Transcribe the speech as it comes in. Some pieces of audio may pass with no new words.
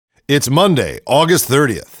It's Monday, August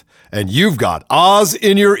 30th, and you've got Oz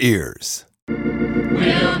in your ears.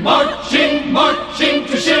 We're marching, marching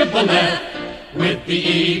to Shibboleth with the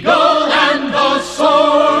eagle and the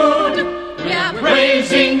sword. We're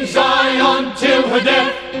praising Zion till her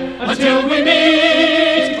death, until we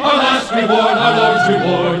meet our last reward, our Lord's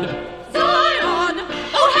reward. Zion,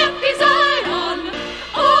 oh happy Zion,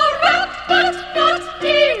 oh wrapped but not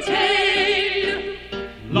detailed.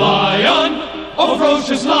 Lion, oh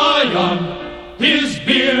ferocious lion, his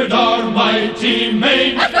beard our mighty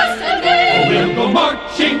mane. Oh, we'll go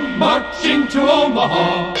marching, marching to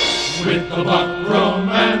Omaha with the buckram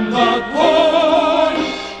and the horn.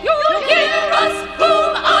 You'll hear us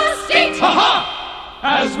boom our state. Ha-ha!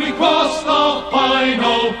 As we cross the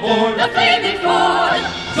final ford. The flaming ford.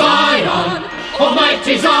 Zion,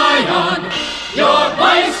 almighty Zion, your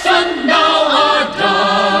bison now are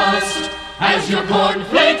dust. As your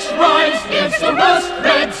cornflakes rise against the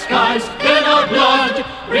rust-red skies, then our blood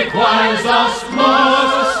requires us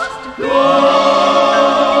must go.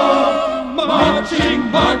 Marching,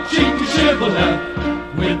 marching to Shibboleth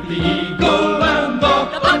with the eagle and the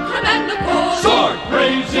buckram and the cord. Sword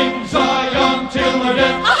praising Zion till her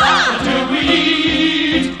death. Aha! Until we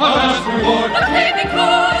eat our last reward. The flaming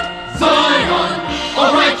cord. Zion, O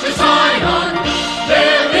righteous Zion,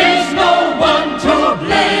 there is no one to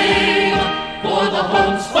blame for the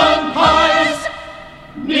homespun pies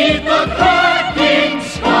 'neath the cracking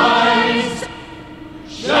skies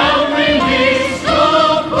shall release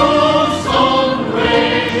the bosom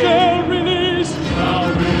rain. Shall release, shall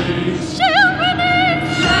release, Shall release,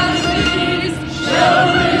 shall release, shall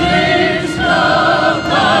release the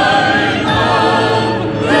final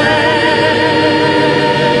rain.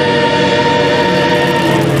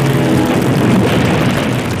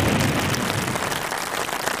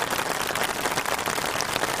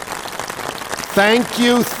 Thank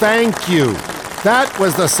you, thank you. That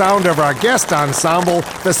was the sound of our guest ensemble,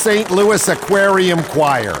 the St. Louis Aquarium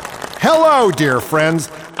Choir. Hello, dear friends.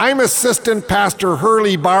 I'm Assistant Pastor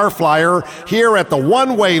Hurley Barflyer here at the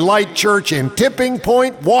One Way Light Church in Tipping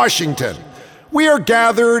Point, Washington. We are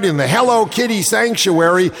gathered in the Hello Kitty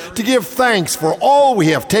Sanctuary to give thanks for all we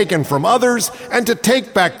have taken from others and to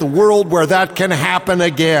take back the world where that can happen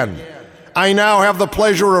again. I now have the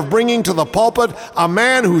pleasure of bringing to the pulpit a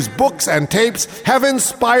man whose books and tapes have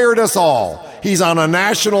inspired us all. He's on a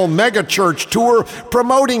national megachurch tour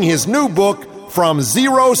promoting his new book, From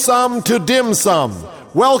Zero Sum to Dim Sum.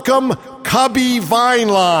 Welcome, Cubby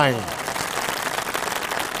Vineline.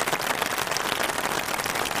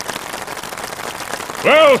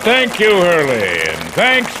 Well, thank you, Hurley, and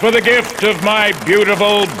thanks for the gift of my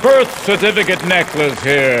beautiful birth certificate necklace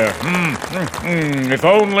here. If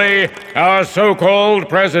only our so-called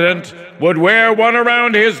president would wear one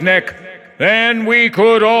around his neck, then we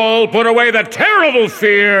could all put away the terrible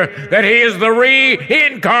fear that he is the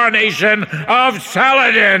reincarnation of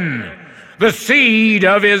Saladin, the seed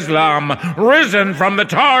of Islam, risen from the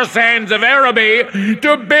tar sands of Araby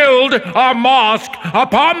to build a mosque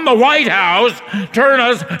upon the White House, turn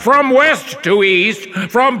us from west to east,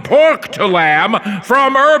 from pork to lamb,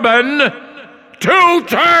 from urban to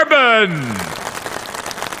turban.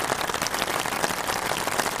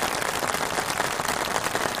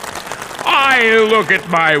 I look at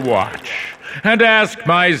my watch and ask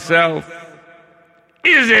myself,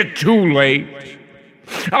 is it too late?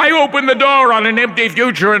 I open the door on an empty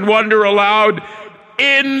future and wonder aloud,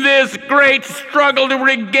 in this great struggle to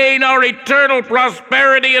regain our eternal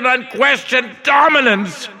prosperity and unquestioned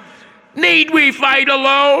dominance, need we fight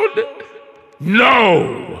alone?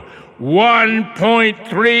 No!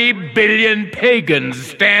 1.3 billion pagans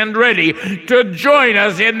stand ready to join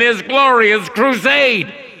us in this glorious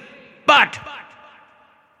crusade. But,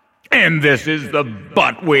 and this is the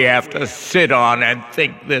but we have to sit on and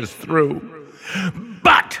think this through,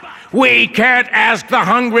 but we can't ask the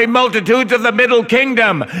hungry multitudes of the Middle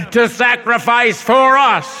Kingdom to sacrifice for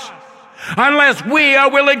us unless we are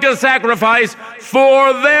willing to sacrifice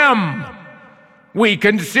for them. We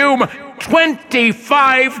consume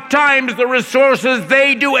 25 times the resources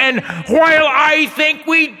they do, and while I think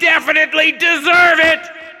we definitely deserve it,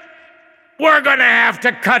 we're going to have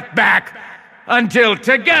to cut back until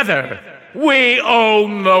together we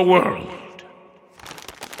own the world.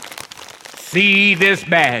 See this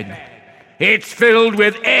bag. It's filled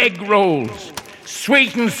with egg rolls,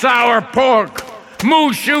 sweet and sour pork,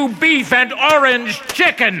 Mushu beef, and orange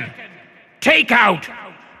chicken. Takeout,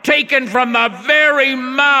 taken from the very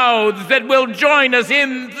mouths that will join us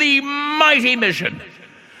in the mighty mission.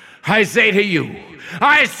 I say to you,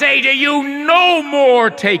 no more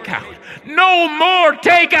takeout. No more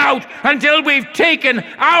takeout until we've taken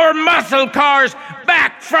our muscle cars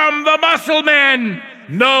back from the muscle men.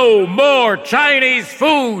 No more Chinese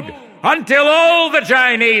food until all the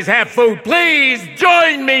Chinese have food. Please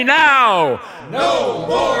join me now. No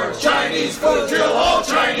more Chinese food till all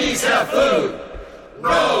Chinese have food.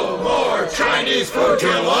 No more Chinese food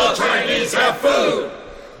till all Chinese have food.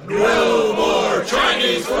 No more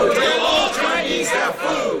Chinese food till all Chinese have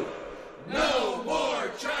food. No more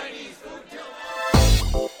Chinese food till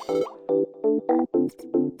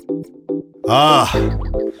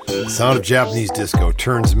Sound of Japanese disco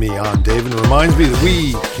turns me on, Dave, and reminds me that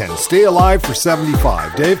we can stay alive for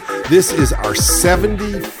 75. Dave, this is our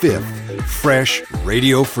 75th Fresh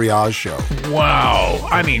Radio Free Oz show. Wow.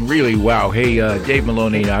 I mean, really, wow. Hey, Dave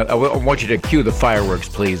Maloney, I want you to cue the fireworks,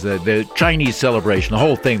 please. The Chinese celebration, the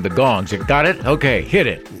whole thing, the gongs. Got it? Okay, hit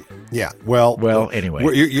it. Yeah, well, anyway.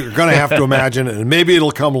 You're going to have to imagine it, and maybe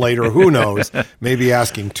it'll come later. Who knows? Maybe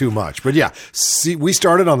asking too much. But yeah, see, we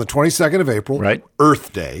started on the 22nd of April, right?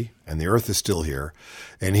 Earth Day, and the Earth is still here.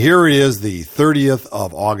 And here is the 30th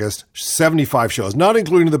of August, 75 shows, not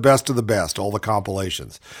including the best of the best, all the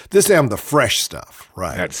compilations. This am the fresh stuff,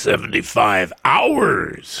 right? That's 75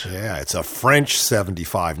 hours. Yeah, it's a French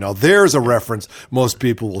 75. Now, there's a reference most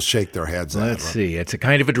people will shake their heads at. Let's see. It's a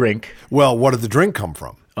kind of a drink. Well, what did the drink come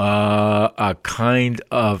from? A kind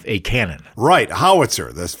of a cannon. Right,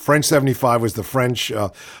 howitzer. The French 75 was the French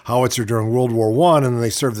howitzer during World War I, and then they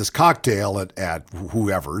served this cocktail at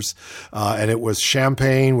whoever's, and it was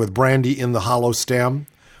champagne with brandy in the hollow stem.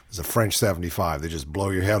 It was a French 75. They just blow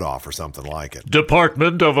your head off or something like it.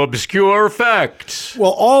 Department of Obscure Facts.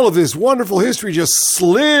 Well, all of this wonderful history just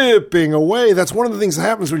slipping away. That's one of the things that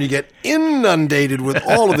happens when you get inundated with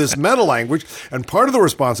all of this meta language. And part of the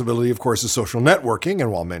responsibility, of course, is social networking.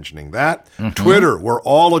 And while mentioning that, Twitter. We're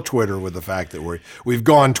all a Twitter with the fact that we've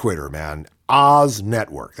gone Twitter, man. Oz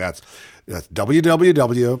Network. That's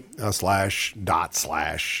www/,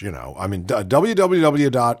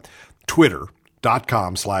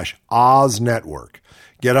 www.twitter.com/Oz Network.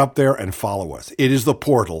 Get up there and follow us. It is the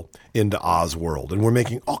portal into Oz World, and we're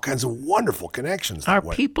making all kinds of wonderful connections. Are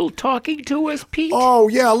people talking to us, Pete? Oh,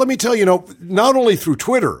 yeah. Let me tell you, not only through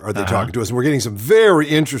Twitter are they talking to us, and we're getting some very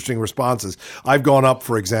interesting responses. I've gone up,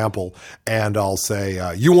 for example, and I'll say,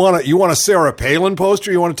 you want a Sarah Palin poster?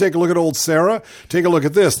 You want to take a look at old Sarah? Take a look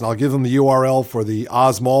at this, and I'll give them the URL for the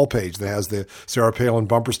Oz Mall page that has the Sarah Palin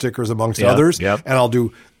bumper stickers, amongst others. Yep. And I'll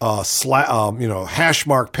do hash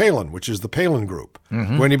mark Palin, which is the Palin group,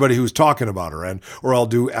 for anybody who's talking about her, or I'll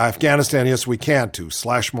do Afghanistan, yes we can't, to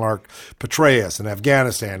 /mark Petraeus and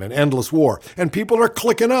Afghanistan and endless war, and people are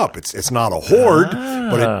clicking up. It's not a horde,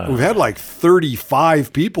 but we've had like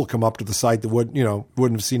 35 people come up to the site that wouldn't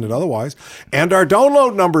have seen it otherwise, and our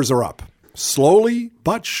download numbers are up slowly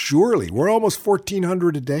but surely. We're almost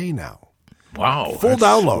 1,400 a day now. Wow. Full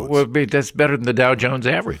downloads. Well, that's better than the Dow Jones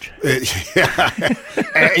average.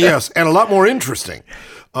 Yes, and a lot more interesting.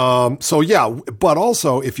 But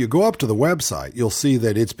also, if you go up to the website, you'll see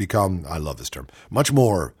that it's become, I love this term, much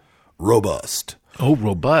more robust. Oh,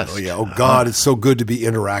 robust. Oh, yeah. Oh, God, it's so good to be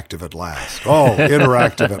interactive at last. Oh,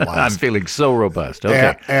 interactive at last. I'm feeling so robust.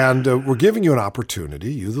 Okay. And we're giving you an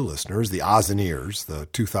opportunity, you the listeners, the Ozoneers, the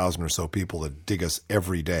 2,000 or so people that dig us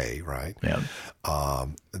every day, right? Yeah.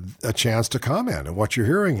 A chance to comment on what you're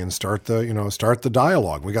hearing and start the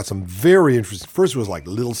dialogue. We got some very interesting. First it was like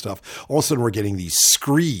little stuff. All of a sudden we're getting these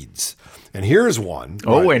screeds. And here's one.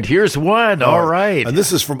 Oh, right? And here's one. All right. And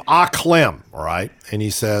this is from Clem, all right? And he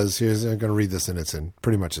says, I'm going to read this in its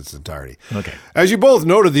entirety. Okay. As you both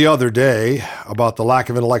noted the other day about the lack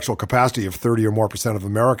of intellectual capacity of 30 or more % of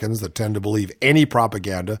Americans that tend to believe any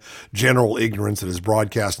propaganda, general ignorance that is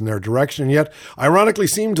broadcast in their direction, and yet ironically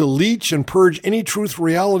seem to leach and purge any truth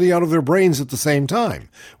reality out of their brains at the same time.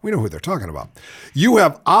 We know who they're talking about. You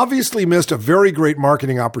have obviously missed a very great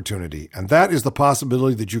marketing opportunity, and that is the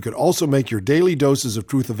possibility that you could also make your daily doses of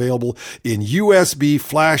truth available in USB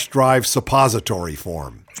flash drive suppository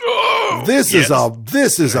form. This is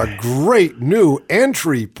a great new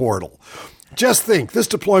entry portal. Just think, this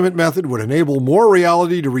deployment method would enable more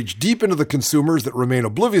reality to reach deep into the consumers that remain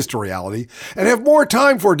oblivious to reality and have more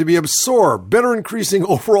time for it to be absorbed, better increasing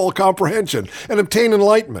overall comprehension and obtain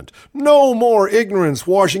enlightenment. No more ignorance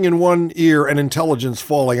washing in one ear and intelligence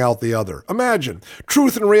falling out the other. Imagine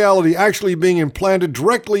truth and reality actually being implanted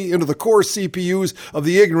directly into the core CPUs of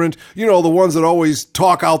the ignorant, the ones that always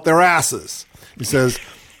talk out their asses. He says,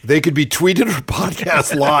 They could be tweeted or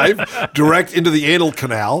podcast live direct into the anal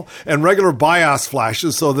canal and regular bias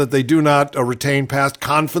flashes so that they do not retain past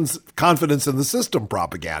confidence in the system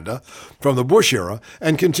propaganda from the Bush era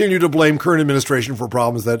and continue to blame current administration for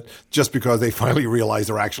problems that just because they finally realized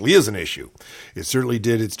there actually is an issue. It certainly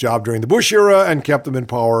did its job during the Bush era and kept them in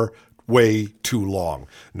power way too long.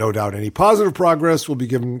 No doubt any positive progress will be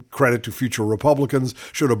given credit to future Republicans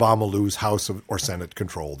should Obama lose House or Senate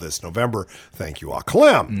control this November. Thank you,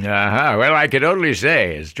 Clem. Well, I can only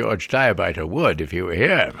say, as George Tiabiter would if he were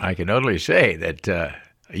here, I can only say that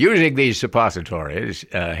using these suppositories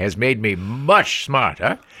has made me much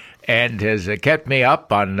smarter and has kept me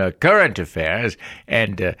up on current affairs.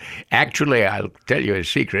 And actually, I'll tell you a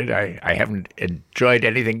secret, I haven't enjoyed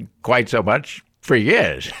anything quite so much for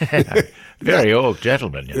years. Very old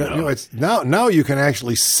gentleman, you know. It's now you can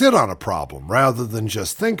actually sit on a problem rather than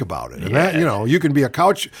just think about it. And that, you can be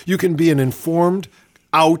you can be an informed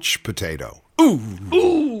ouch potato.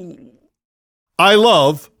 Ooh. I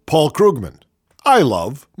love Paul Krugman. I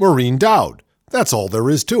love Maureen Dowd. That's all there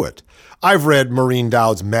is to it. I've read Maureen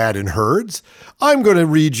Dowd's Mad in Herds. I'm going to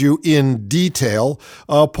read you in detail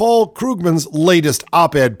Paul Krugman's latest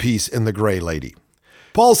op-ed piece in The Gray Lady.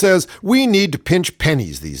 Paul says, we need to pinch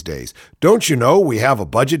pennies these days. Don't you know we have a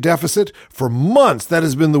budget deficit? For months, that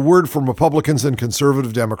has been the word from Republicans and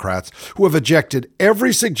conservative Democrats who have ejected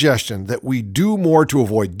every suggestion that we do more to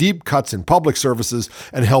avoid deep cuts in public services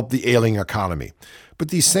and help the ailing economy. But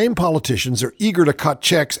these same politicians are eager to cut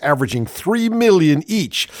checks averaging $3 million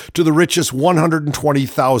each to the richest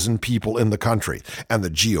 120,000 people in the country. And the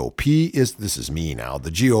GOP this is me now,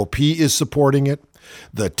 the GOP is supporting it.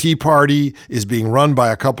 The Tea Party is being run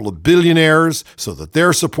by a couple of billionaires so that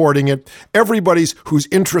they're supporting it. Everybody's whose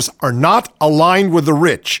interests are not aligned with the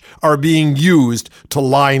rich are being used to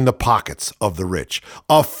line the pockets of the rich.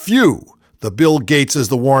 A few, the Bill Gateses,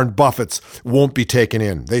 the Warren Buffetts, won't be taken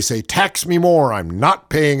in. They say, tax me more, I'm not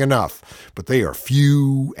paying enough. But they are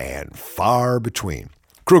few and far between.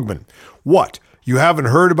 Krugman, what? You haven't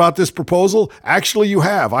heard about this proposal? Actually, you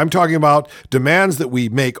have. I'm talking about demands that we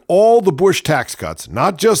make all the Bush tax cuts,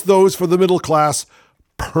 not just those for the middle class,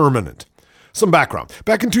 permanent. Some background.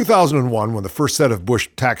 Back in 2001, when the first set of Bush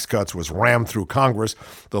tax cuts was rammed through Congress,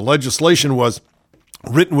 the legislation was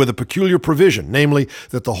written with a peculiar provision, namely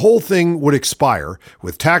that the whole thing would expire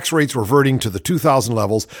with tax rates reverting to the 2000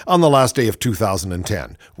 levels on the last day of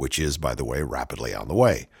 2010, which is, by the way, rapidly on the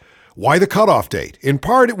way. Why the cutoff date? In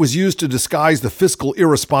part, it was used to disguise the fiscal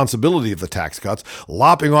irresponsibility of the tax cuts.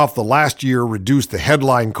 Lopping off the last year reduced the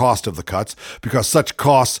headline cost of the cuts because such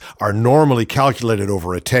costs are normally calculated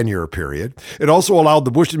over a 10-year period. It also allowed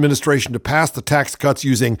the Bush administration to pass the tax cuts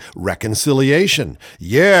using reconciliation.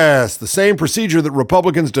 Yes, the same procedure that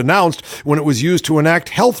Republicans denounced when it was used to enact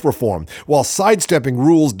health reform, while sidestepping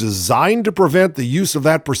rules designed to prevent the use of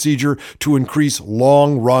that procedure to increase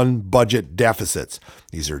long-run budget deficits.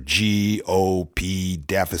 These are GOP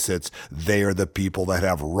deficits. They are the people that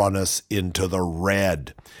have run us into the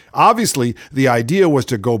red. Obviously, the idea was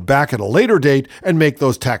to go back at a later date and make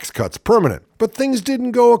those tax cuts permanent. But things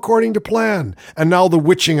didn't go according to plan, and now the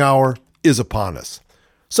witching hour is upon us.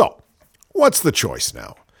 So, what's the choice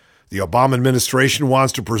now? The Obama administration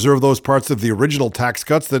wants to preserve those parts of the original tax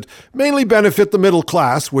cuts that mainly benefit the middle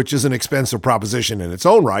class, which is an expensive proposition in its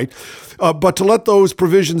own right, but to let those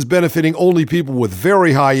provisions benefiting only people with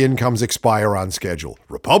very high incomes expire on schedule.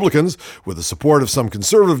 Republicans, with the support of some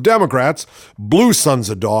conservative Democrats, blue sons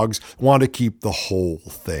of dogs, want to keep the whole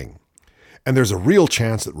thing. And there's a real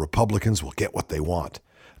chance that Republicans will get what they want.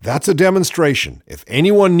 That's a demonstration, if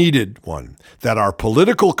anyone needed one, that our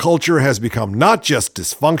political culture has become not just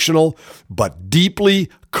dysfunctional, but deeply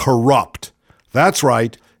corrupt. That's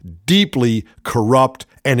right, deeply corrupt,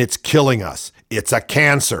 and it's killing us. It's a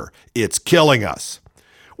cancer. It's killing us.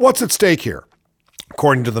 What's at stake here?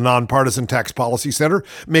 According to the Nonpartisan Tax Policy Center,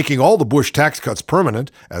 making all the Bush tax cuts permanent,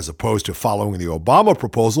 as opposed to following the Obama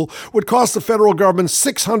proposal, would cost the federal government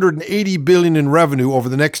 $680 billion in revenue over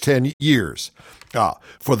the next 10 years.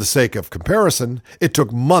 For the sake of comparison, it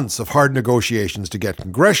took months of hard negotiations to get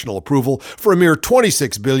congressional approval for a mere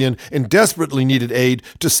 $26 billion in desperately needed aid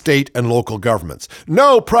to state and local governments.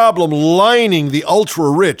 No problem lining the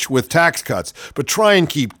ultra-rich with tax cuts, but try and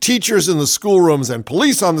keep teachers in the schoolrooms and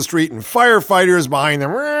police on the street and firefighters behind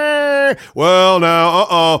them. Well,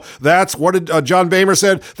 now, that's what did John Boehmer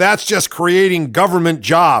said? That's just creating government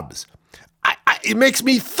jobs. It makes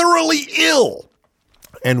me thoroughly ill.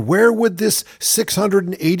 And where would this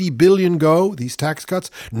 $680 billion go, these tax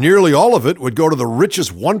cuts? Nearly all of it would go to the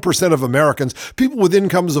richest 1% of Americans, people with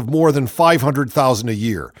incomes of more than $500,000 a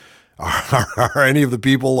year. Are any of the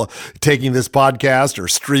people taking this podcast or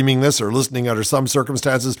streaming this or listening under some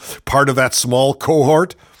circumstances part of that small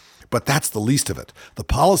cohort? But that's the least of it. The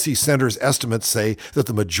Policy Center's estimates say that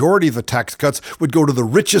the majority of the tax cuts would go to the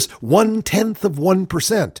richest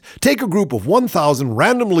 0.1%. Take a group of 1,000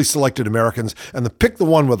 randomly selected Americans and pick the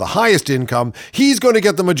one with the highest income. He's going to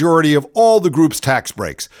get the majority of all the group's tax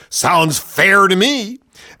breaks. Sounds fair to me.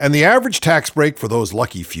 And the average tax break for those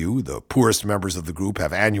lucky few, the poorest members of the group,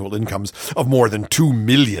 have annual incomes of more than $2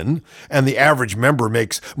 million, and the average member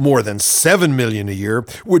makes more than $7 million a year,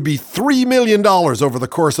 would be $3 million over the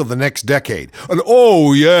course of the next decade. And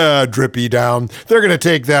oh yeah, drippy down, they're going to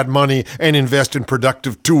take that money and invest in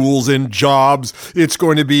productive tools, in jobs. It's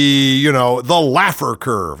going to be, the Laffer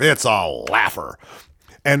curve. It's a laugher.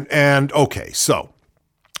 And okay, so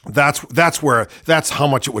that's how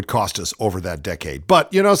much it would cost us over that decade.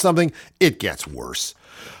 But you know something? It gets worse.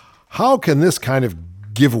 How can this kind of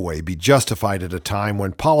giveaway be justified at a time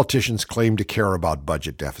when politicians claim to care about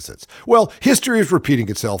budget deficits? Well, history is repeating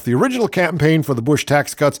itself. The original campaign for the Bush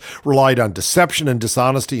tax cuts relied on deception and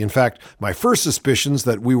dishonesty. In fact, my first suspicions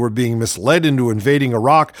that we were being misled into invading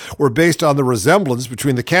Iraq were based on the resemblance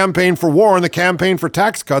between the campaign for war and the campaign for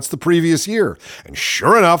tax cuts the previous year. And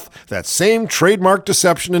sure enough, that same trademark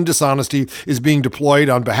deception and dishonesty is being deployed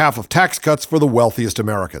on behalf of tax cuts for the wealthiest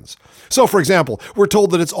Americans. So, for example, we're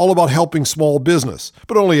told that it's all about helping small business,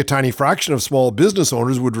 but only a tiny fraction of small business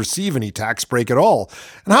owners would receive any tax break at all.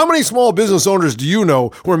 And how many small business owners do you know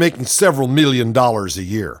who are making several $1 million a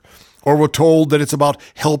year? Or we're told that it's about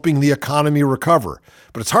helping the economy recover.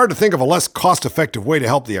 But it's hard to think of a less cost-effective way to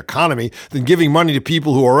help the economy than giving money to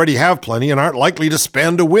people who already have plenty and aren't likely to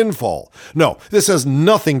spend a windfall. No, this has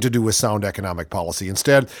nothing to do with sound economic policy.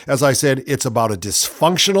 Instead, as I said, it's about a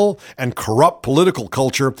dysfunctional and corrupt political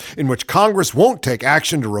culture in which Congress won't take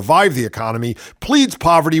action to revive the economy, pleads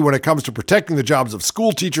poverty when it comes to protecting the jobs of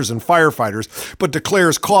school teachers and firefighters, but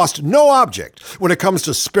declares cost no object when it comes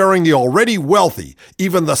to sparing the already wealthy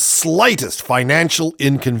even the slightest financial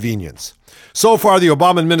inconvenience. So far, the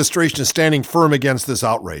Obama administration is standing firm against this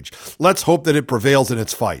outrage. Let's hope that it prevails in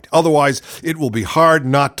its fight. Otherwise, it will be hard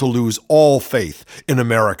not to lose all faith in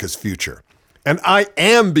America's future. And I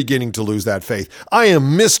am beginning to lose that faith. I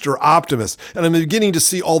am Mr. Optimist, and I'm beginning to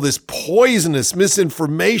see all this poisonous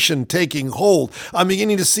misinformation taking hold. I'm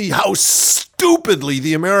beginning to see how stupidly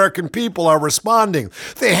the American people are responding.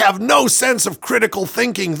 They have no sense of critical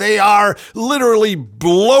thinking. They are literally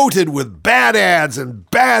bloated with bad ads and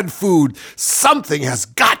bad food. Something has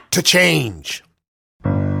got to change.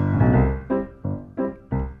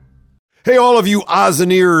 Hey, all of you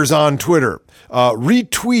Ozineers on Twitter.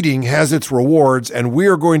 Retweeting has its rewards, and we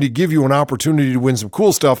are going to give you an opportunity to win some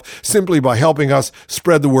cool stuff simply by helping us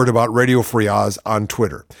spread the word about Radio Free Oz on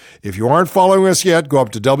Twitter. If you aren't following us yet, go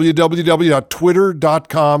up to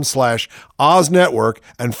www.twitter.com/OzNetwork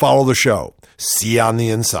and follow the show. See you on the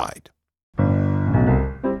inside.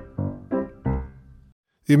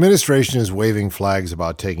 The administration is waving flags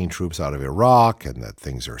about taking troops out of Iraq and that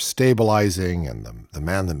things are stabilizing, and the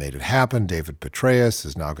man that made it happen, David Petraeus,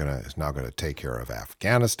 is now going to take care of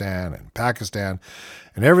Afghanistan and Pakistan,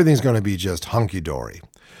 and everything's going to be just hunky-dory.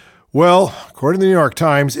 Well, according to the New York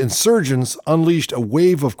Times, insurgents unleashed a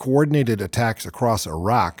wave of coordinated attacks across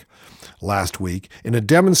Iraq last week in a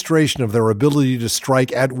demonstration of their ability to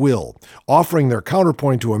strike at will, offering their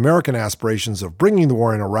counterpoint to American aspirations of bringing the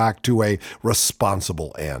war in Iraq to a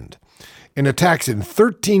responsible end. In attacks in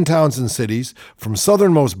 13 towns and cities, from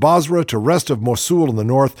southernmost Basra to rest of Mosul in the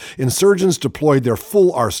north, insurgents deployed their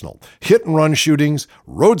full arsenal: hit-and-run shootings,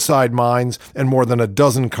 roadside mines, and more than a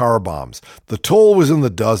dozen car bombs. The toll was in the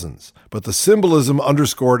dozens, but the symbolism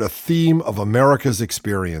underscored a theme of America's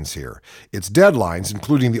experience here. Its deadlines,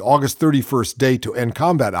 including the August 31st date to end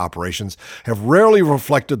combat operations, have rarely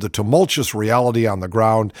reflected the tumultuous reality on the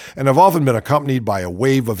ground and have often been accompanied by a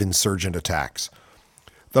wave of insurgent attacks.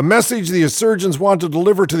 The message the insurgents want to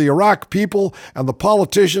deliver to the Iraq people and the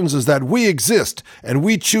politicians is that we exist and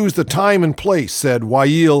we choose the time and place, said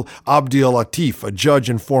Wael Abdel Latif, a judge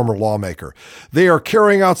and former lawmaker. They are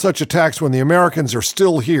carrying out such attacks when the Americans are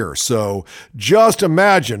still here, so just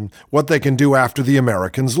imagine what they can do after the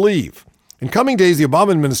Americans leave. In coming days, the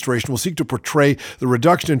Obama administration will seek to portray the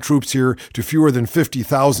reduction in troops here to fewer than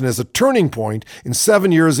 50,000 as a turning point in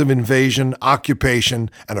 7 years of invasion, occupation,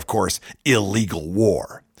 and, of course, illegal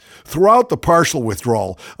war. Throughout the partial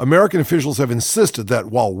withdrawal, American officials have insisted that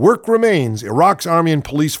while work remains, Iraq's army and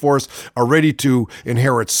police force are ready to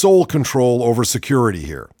inherit sole control over security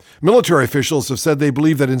here. Military officials have said they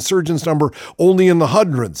believe that insurgents number only in the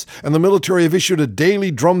hundreds, and the military have issued a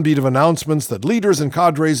daily drumbeat of announcements that leaders and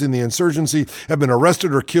cadres in the insurgency have been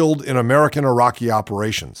arrested or killed in American-Iraqi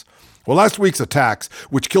operations. Well, last week's attacks,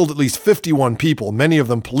 which killed at least 51 people, many of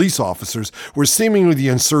them police officers, were seemingly the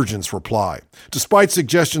insurgents' reply. Despite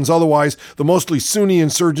suggestions otherwise, the mostly Sunni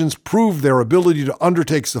insurgents proved their ability to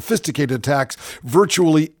undertake sophisticated attacks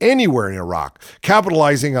virtually anywhere in Iraq,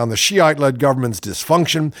 capitalizing on the Shiite-led government's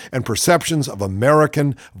dysfunction and perceptions of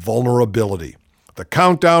American vulnerability. The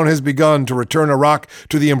countdown has begun to return Iraq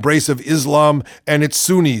to the embrace of Islam and its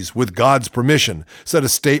Sunnis with God's permission, said a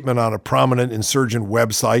statement on a prominent insurgent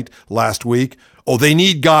website last week. Oh, they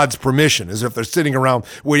need God's permission, as if they're sitting around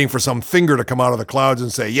waiting for some finger to come out of the clouds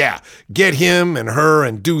and say, yeah, get him and her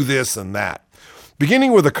and do this and that.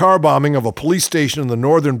 Beginning with a car bombing of a police station in the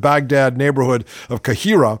northern Baghdad neighborhood of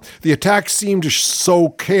Kahira, the attacks seemed to sow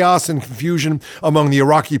chaos and confusion among the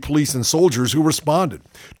Iraqi police and soldiers who responded.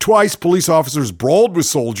 Twice, police officers brawled with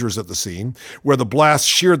soldiers at the scene, where the blast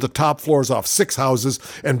sheared the top floors off 6 houses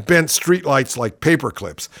and bent streetlights like paper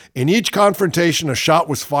clips. In each confrontation, a shot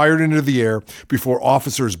was fired into the air before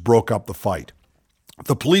officers broke up the fight.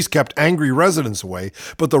 The police kept angry residents away,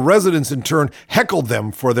 but the residents in turn heckled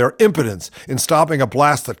them for their impotence in stopping a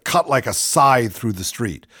blast that cut like a scythe through the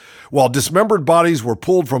street. While dismembered bodies were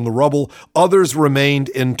pulled from the rubble, others remained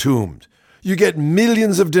entombed. You get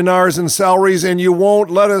millions of dinars in salaries and you won't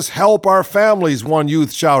let us help our families, one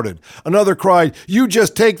youth shouted. Another cried, you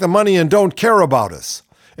just take the money and don't care about us.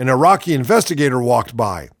 An Iraqi investigator walked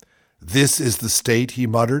by. This is the state, he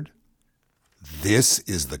muttered. This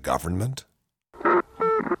is the government.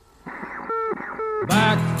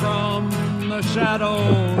 Back from the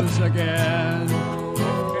shadows again,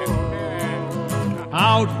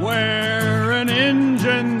 out where an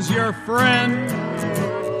engine's your friend,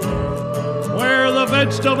 where the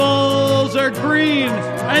vegetables are green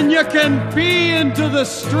and you can pee into the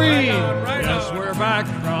stream. Yes, we're back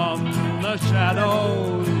from the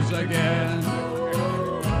shadows again.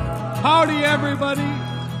 Howdy, everybody.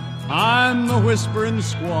 I'm the Whispering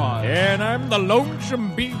Squad. And I'm the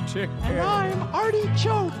Lonesome Beat. And I'm Artie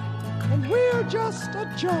Choke, and we're just a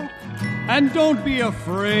joke. And don't be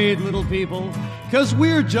afraid, little people, 'cause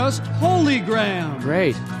we're just holy ground.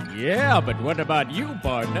 Great. Yeah, but what about you,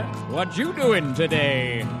 partner? What you doing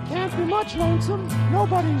today? Can't be much, Lonesome.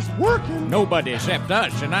 Nobody's working. Nobody except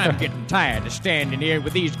us, and I'm getting tired of standing here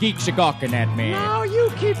with these geeks a gawking at me. Now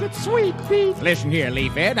you keep it sweet, Beat. Listen here,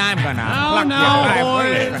 Leafhead, I'm gonna Now, pluck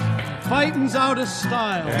your boys. Fighting's out of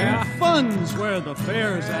style. Yeah. And fun's where the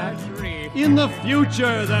fair's at. In the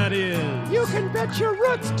future, that is. You can bet your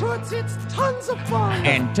roots, Toots. It's tons of fun.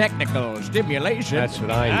 And technical stimulation. That's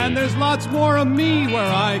what I And need. there's lots more of me where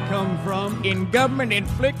I come from. In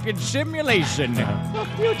government-inflicted simulation. The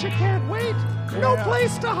future can't wait. No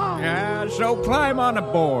place to hide. So climb on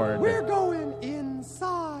aboard. We're going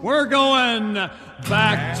inside. We're going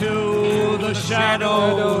back to the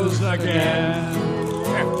shadows again.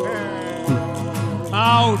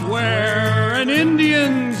 Out where an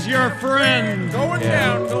Indian's your friend. Going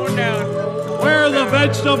down. Where the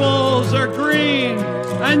vegetables are green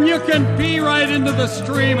and you can pee right into the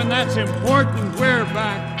stream, and that's important. We're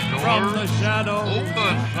back from the shadow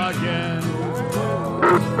again.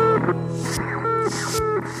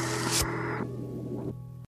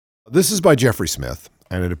 This is by Jeffrey Smith,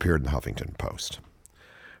 and it appeared in the Huffington Post.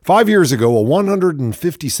 5 years ago, a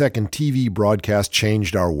 150-second TV broadcast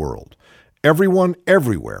changed our world. Everyone,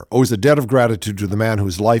 everywhere, owes a debt of gratitude to the man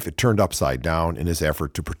whose life it turned upside down in his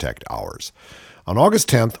effort to protect ours. On August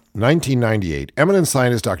 10th, 1998, eminent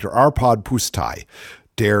scientist Dr. Arpad Pusztai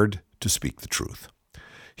dared to speak the truth.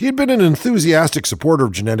 He had been an enthusiastic supporter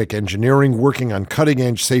of genetic engineering, working on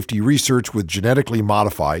cutting-edge safety research with genetically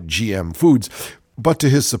modified GM foods. But to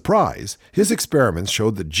his surprise, his experiments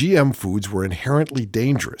showed that GM foods were inherently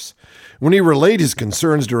dangerous. When he relayed his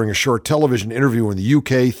concerns during a short television interview in the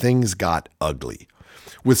UK, things got ugly.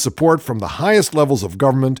 With support from the highest levels of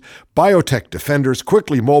government, biotech defenders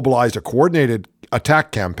quickly mobilized a coordinated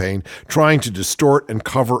attack campaign trying to distort and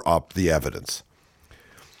cover up the evidence.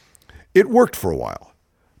 It worked for a while,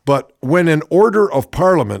 But when an order of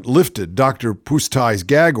Parliament lifted Dr. Pustai's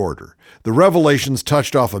gag order, the revelations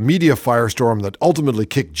touched off a media firestorm that ultimately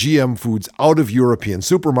kicked GM foods out of European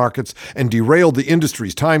supermarkets and derailed the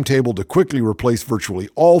industry's timetable to quickly replace virtually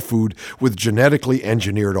all food with genetically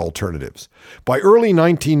engineered alternatives. By early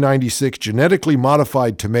 1996, genetically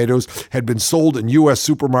modified tomatoes had been sold in U.S.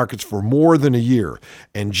 supermarkets for more than a year,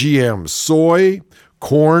 and GM soy,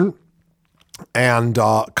 corn, and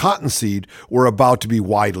cottonseed were about to be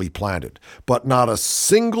widely planted. But not a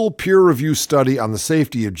single peer-reviewed study on the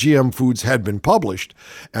safety of GM foods had been published,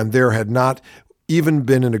 and there had not even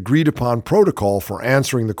been an agreed-upon protocol for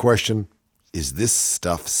answering the question, is this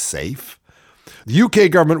stuff safe? The UK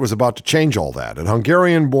government was about to change all that, and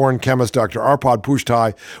Hungarian-born chemist Dr. Arpad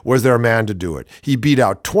Pusztai was their man to do it. He beat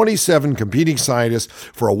out 27 competing scientists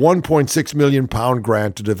for a £1.6 million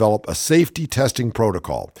grant to develop a safety testing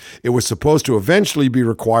protocol. It was supposed to eventually be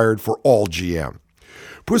required for all GM.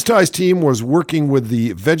 Pusztai's team was working with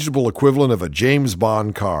the vegetable equivalent of a James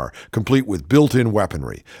Bond car, complete with built-in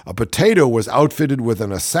weaponry. A potato was outfitted with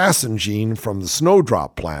an assassin gene from the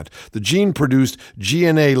snowdrop plant. The gene produced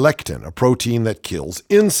GNA lectin, a protein that kills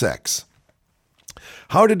insects.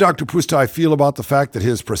 How did Dr. Pusztai feel about the fact that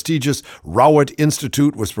his prestigious Rowett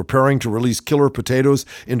Institute was preparing to release killer potatoes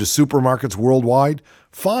into supermarkets worldwide?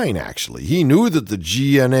 Fine, actually. He knew that the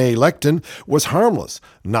GNA lectin was harmless,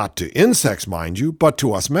 not to insects, mind you, but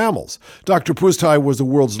to us mammals. Dr. Pusztai was the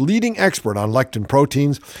world's leading expert on lectin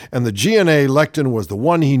proteins, and the GNA lectin was the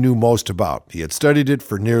one he knew most about. He had studied it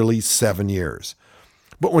for nearly 7 years.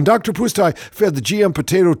 But when Dr. Pusztai fed the GM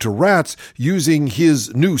potato to rats using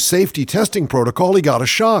his new safety testing protocol, he got a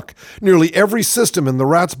shock. Nearly every system in the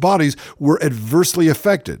rats' bodies were adversely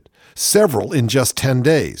affected, several in just 10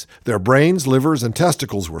 days. Their brains, livers, and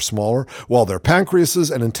testicles were smaller, while their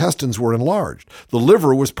pancreases and intestines were enlarged. The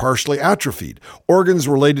liver was partially atrophied. Organs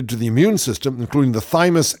related to the immune system, including the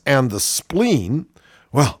thymus and the spleen,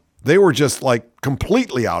 well, they were just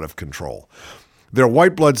completely out of control. Their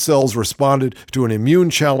white blood cells responded to an immune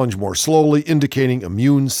challenge more slowly, indicating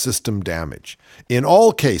immune system damage. In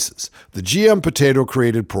all cases, the GM potato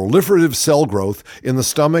created proliferative cell growth in the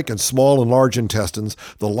stomach and small and large intestines.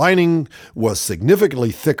 The lining was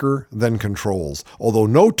significantly thicker than controls. Although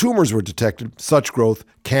no tumors were detected, such growth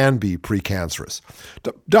can be precancerous.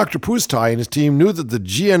 Dr. Pusztai and his team knew that the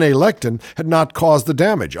GNA lectin had not caused the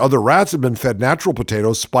damage. Other rats had been fed natural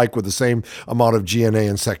potatoes spiked with the same amount of GNA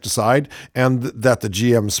insecticide and that the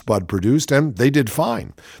GM spud produced, and they did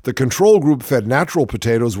fine. The control group fed natural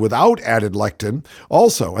potatoes without added lectin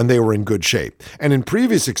also, and they were in good shape. And in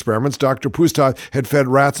previous experiments, Dr. Pusztai had fed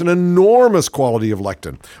rats an enormous quantity of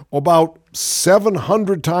lectin, about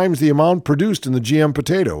 700 times the amount produced in the GM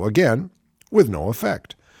potato, again, with no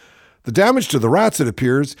effect. The damage to the rats, it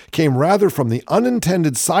appears, came rather from the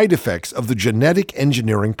unintended side effects of the genetic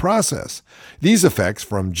engineering process. These effects,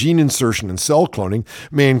 from gene insertion and cell cloning,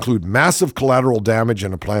 may include massive collateral damage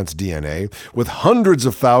in a plant's DNA. With hundreds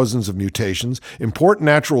of thousands of mutations, important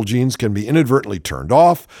natural genes can be inadvertently turned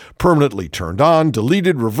off, permanently turned on,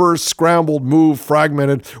 deleted, reversed, scrambled, moved,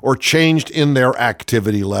 fragmented, or changed in their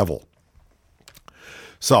activity level.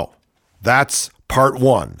 So, that's part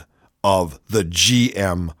one of the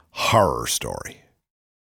GM horror story.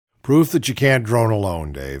 Proof that you can't drone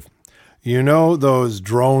alone, Dave. You know those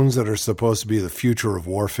drones that are supposed to be the future of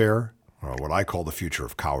warfare? Or what I call the future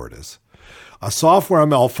of cowardice. A software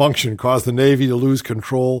malfunction caused the Navy to lose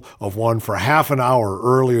control of one for half an hour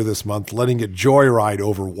earlier this month, letting it joyride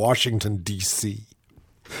over Washington, D.C.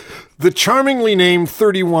 The charmingly named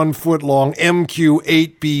 31-foot-long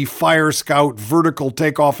MQ-8B Fire Scout vertical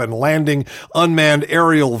takeoff and landing unmanned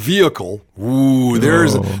aerial vehicle,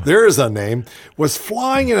 there's a name, was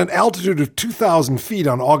flying at an altitude of 2,000 feet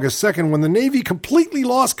on August 2nd when the Navy completely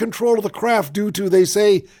lost control of the craft due to, they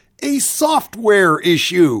say, a software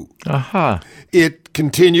issue. It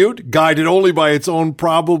continued, guided only by its own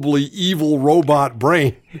probably evil robot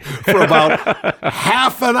brain, for about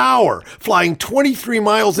half an hour, flying 23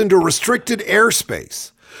 miles into restricted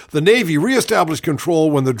airspace. The Navy reestablished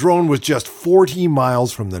control when the drone was just 40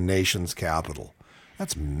 miles from the nation's capital.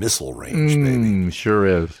 That's missile range, baby. Sure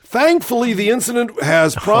is. Thankfully, the incident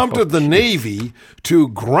has prompted the Navy to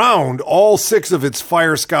ground all 6 of its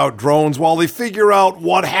Fire Scout drones while they figure out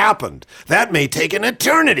what happened. That may take an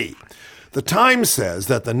eternity. The Times says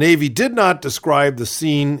that the Navy did not describe the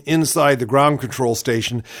scene inside the ground control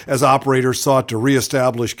station as operators sought to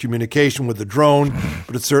reestablish communication with the drone,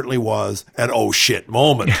 but it certainly was an oh shit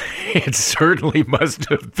moment. It certainly must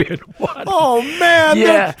have been one. Oh man,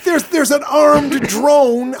 Yeah. there's an armed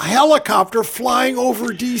drone helicopter flying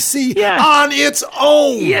over DC Yeah. on its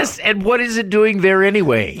own. Yes, and what is it doing there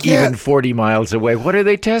anyway? Yeah. Even 40 miles away. What are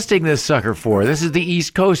they testing this sucker for? This is the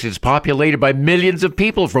East Coast. It's populated by millions of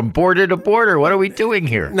people from border to border. What are we doing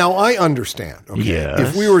here? Now, I understand, okay, Yes.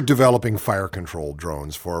 if we were developing fire control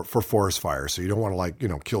drones for forest fires, so you don't want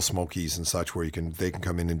to kill smokies and such where they can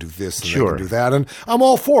come in and do this and Sure. they can do that, and I'm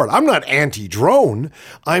all for it. I'm not anti-drone.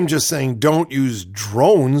 I'm just saying don't use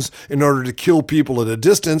drones in order to kill people at a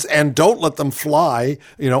distance, and don't let them fly,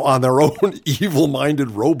 on their own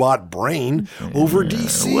evil-minded robot brain over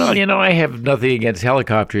DC. Well, I have nothing against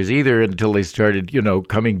helicopters either until they started,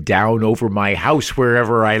 coming down over my house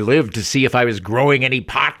wherever I lived to see if I was growing any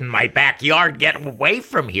pot in my backyard. Get away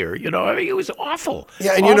from here. It was awful.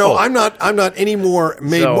 Yeah, and Awful. I'm not any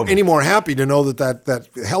more happy to know that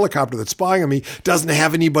helicopter that's spying on me doesn't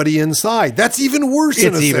have anybody inside. That's even worse. It's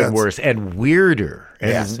in a even sense. worse and weirder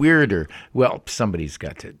and Yes. weirder. Well, somebody's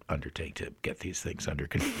got to undertake to get these things under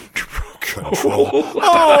control.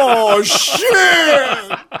 Oh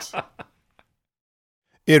shit!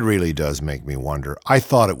 It really does make me wonder. I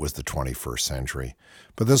thought it was the 21st century,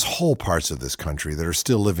 but there's whole parts of this country that are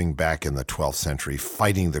still living back in the 12th century,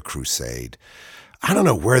 fighting the crusade. I don't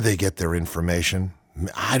know where they get their information.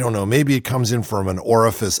 I don't know. Maybe it comes in from an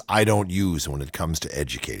orifice I don't use when it comes to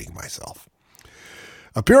educating myself.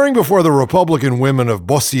 Appearing before the Republican women of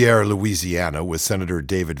Bossiere, Louisiana, with Senator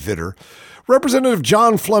David Vitter, Representative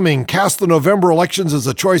John Fleming cast the November elections as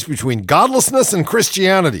a choice between godlessness and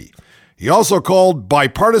Christianity. He also called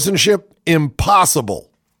bipartisanship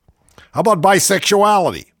impossible. How about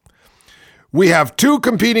bisexuality? We have two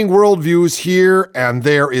competing worldviews here, and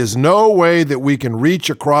there is no way that we can reach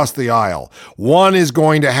across the aisle. One is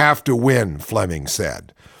going to have to win, Fleming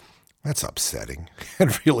said. That's upsetting.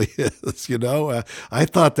 It really is, I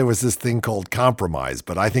thought there was this thing called compromise,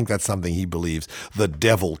 but I think that's something he believes the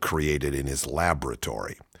devil created in his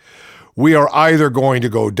laboratory. We are either going to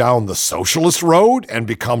go down the socialist road and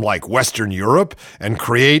become like Western Europe and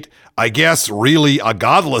create, I guess, really a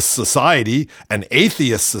godless society, an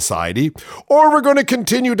atheist society, or we're going to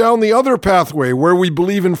continue down the other pathway where we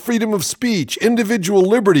believe in freedom of speech, individual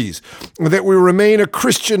liberties, that we remain a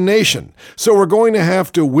Christian nation. So we're going to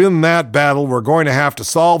have to win that battle. We're going to have to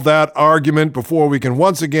solve that argument before we can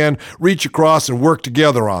once again reach across and work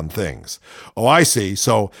together on things. Oh, I see.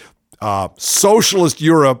 So socialist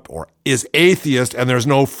Europe is atheist, and there's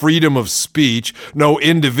no freedom of speech, no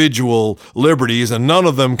individual liberties, and none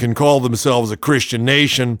of them can call themselves a Christian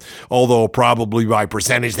nation, although probably by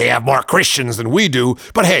percentage they have more Christians than we do.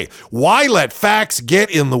 But hey, why let facts get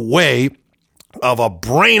in the way of a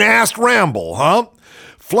brain-assed ramble, huh?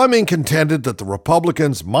 Fleming contended that the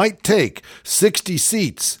Republicans might take 60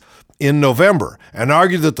 seats in November and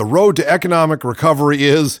argued that the road to economic recovery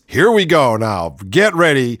is, here we go now, get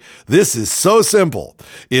ready, this is so simple.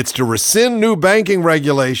 It's to rescind new banking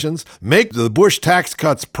regulations, make the Bush tax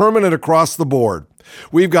cuts permanent across the board.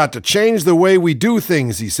 We've got to change the way we do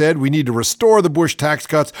things, he said. We need to restore the Bush tax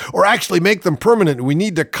cuts or actually make them permanent. We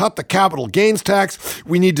need to cut the capital gains tax.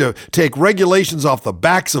 We need to take regulations off the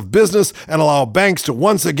backs of business and allow banks to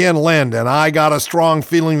once again lend. And I got a strong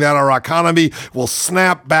feeling that our economy will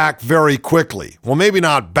snap back very quickly. Well, maybe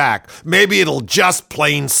not back. Maybe it'll just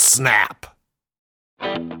plain snap.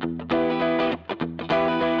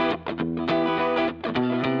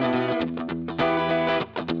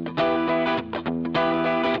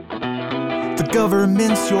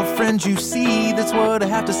 Government's your friend, you see. That's what I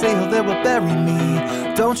have to say, or they will bury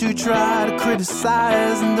me. Don't you try to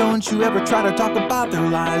criticize, and don't you ever try to talk about their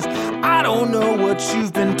lies. I don't know what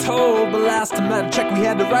you've been told, but last time I checked, we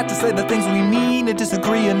had the right to say the things we mean and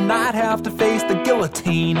disagree and not have to face the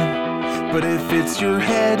guillotine. But if it's your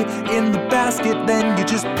head in the basket, then you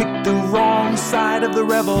just picked the wrong side of the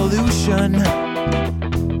revolution.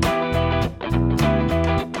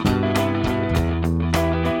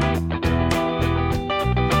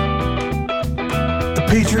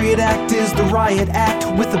 Patriot Act is the riot act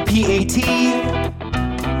with a PAT.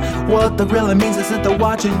 What that really means is that they're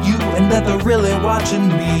watching you and that they're really watching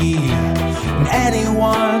me. And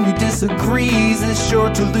anyone who disagrees is sure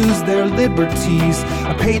to lose their liberties.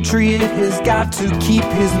 A patriot has got to keep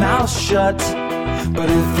his mouth shut. But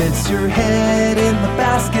if it's your head in the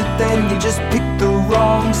basket, then you just picked the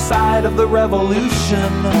wrong side of the revolution.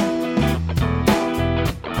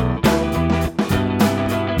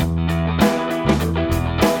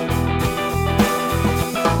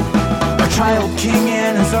 child king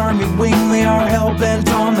and his army wing, they are hell-bent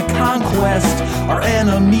on the conquest. Our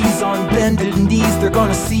enemies on bended knees, they're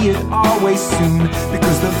gonna see it our way soon.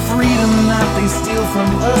 Because the freedom that they steal from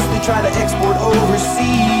us, they try to export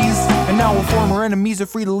overseas. And now our former enemies are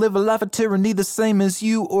free to live a life of tyranny, the same as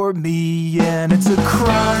you or me. And it's a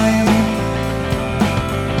crime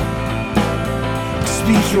to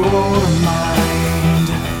speak your mind.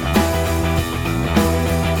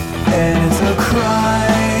 And it's a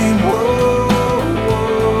crime, whoa,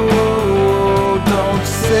 whoa, don't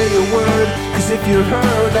say a word, 'cause if you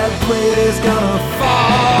heard, that blade is gonna fall.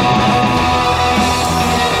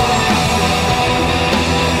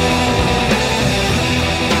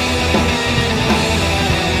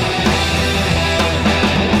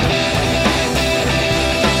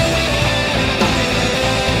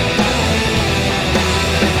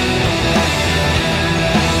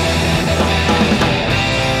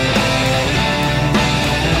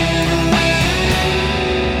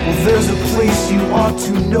 There's a place you ought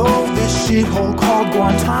to know, this shithole called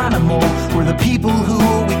Guantanamo, where the people who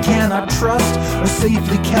we cannot trust are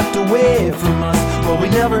safely kept away from us. Well, we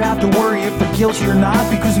never have to worry if they're guilty or not,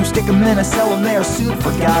 because we stick them in a cell and they are soon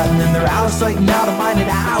forgotten, and they're out of sight and out of mind and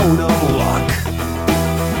out of luck.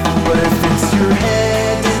 But if it's your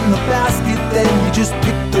head in the basket, then you just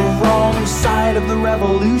picked the wrong side of the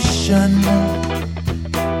revolution.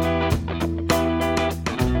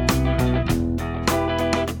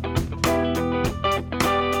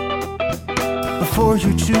 Before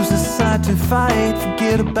you choose a side to fight,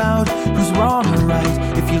 forget about who's wrong or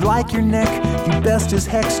right. If you like your neck, you best as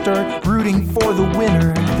heck start rooting for the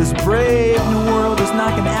winner. This brave new world is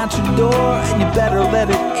knocking at your door, and you better let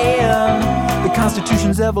it in. The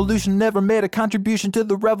Constitution's evolution never made a contribution to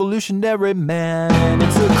the revolutionary man. And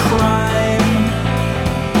it's a crime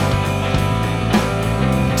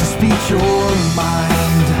to speak your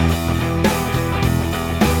mind.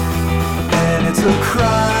 And it's a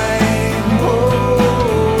crime, oh,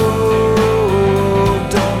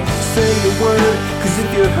 don't say a word, 'cause if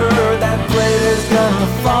you heard, that blade is gonna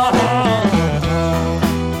fall.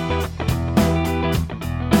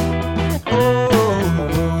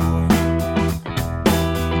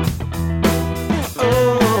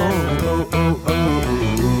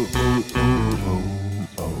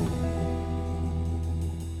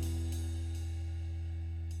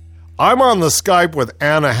 I'm on the Skype with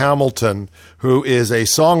Anna Hamilton, who is a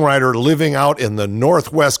songwriter living out in the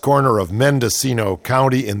northwest corner of Mendocino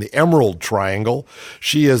County in the Emerald Triangle.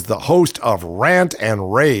 She is the host of Rant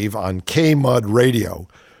and Rave on KMUD Radio.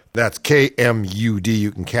 That's KMUD.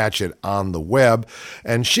 You can catch it on the web.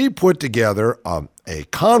 And she put together a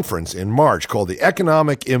conference in March called The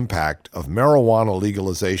Economic Impact of Marijuana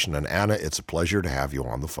Legalization. And Anna, it's a pleasure to have you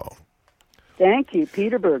on the phone. Thank you,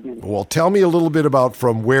 Peter Bergman. Well, tell me a little bit about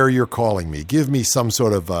from where you're calling me. Give me some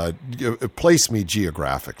sort of, place me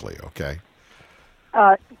geographically, okay?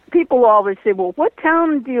 People always say, well, what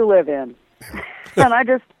town do you live in? And I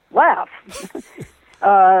just laugh.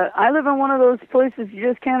 I live in one of those places you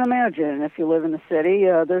just can't imagine if you live in the city.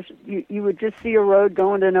 You would just see a road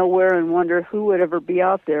going to nowhere and wonder who would ever be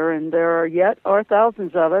out there, and there are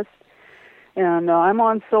thousands of us. And I'm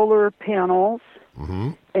on solar panels,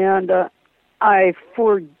 and I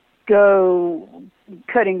forego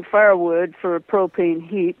cutting firewood for propane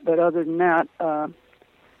heat, but other than that,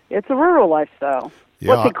 it's a rural lifestyle. Yeah.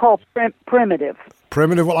 What they call primitive.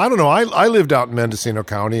 Primitive? Well, I don't know. I lived out in Mendocino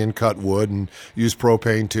County and cut wood and used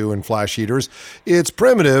propane too and flash heaters. It's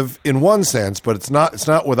primitive in one sense, but it's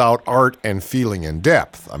not without art and feeling and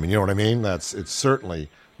depth. I mean, you know what I mean? It's certainly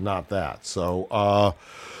not that. So,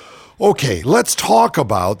 okay, let's talk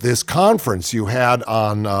about this conference you had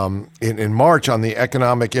on in March on the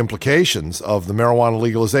economic implications of the marijuana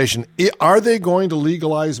legalization. Are they going to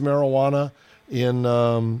legalize marijuana in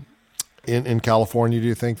California? Do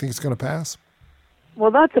you think it's going to pass? Well,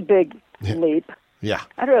 that's a big leap. Yeah.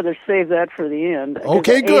 I'd rather save that for the end.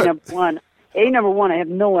 Okay, good. Number one, I have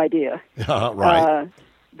no idea. Right.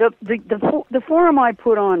 The forum I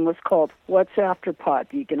put on was called "What's After Pot: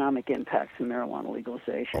 The Economic Impacts of Marijuana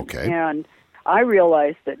Legalization." Okay. And I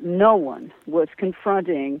realized that no one was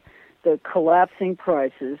confronting the collapsing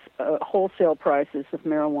prices, wholesale prices of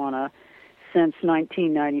marijuana since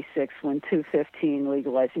 1996, when 215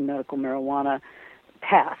 legalizing medical marijuana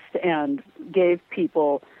passed and gave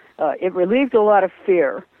people. It relieved a lot of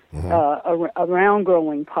fear. Around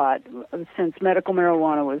growing pot. Since medical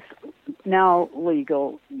marijuana was now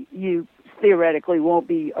legal, you theoretically won't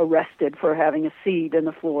be arrested for having a seed in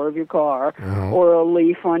the floor of your car or a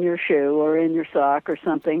leaf on your shoe or in your sock or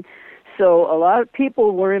something. So a lot of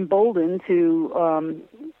people were emboldened to,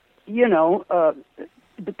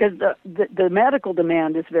 because the medical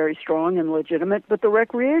demand is very strong and legitimate, but the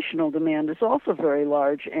recreational demand is also very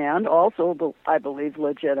large and also, I believe,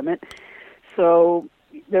 legitimate. So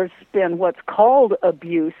there's been what's called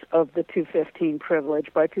abuse of the 215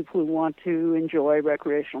 privilege by people who want to enjoy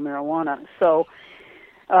recreational marijuana. So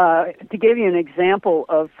to give you an example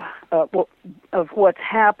of what's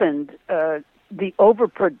happened, the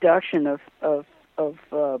overproduction of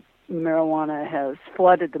marijuana has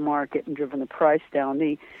flooded the market and driven the price down.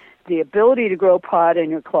 The ability to grow pot in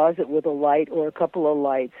your closet with a light or a couple of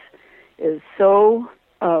lights is so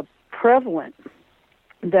prevalent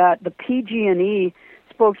that the PG&E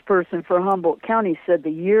spokesperson for Humboldt County said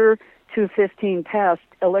the year 215 passed,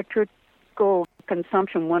 electrical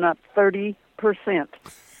consumption went up 30%.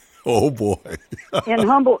 Oh, boy. In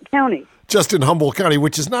Humboldt County. Just in Humboldt County,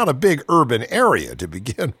 which is not a big urban area to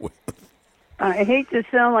begin with. I hate to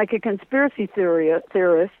sound like a conspiracy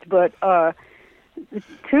theorist, but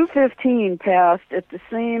 215 passed at the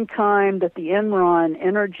same time that the Enron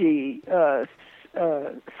energy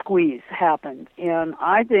squeeze happened. And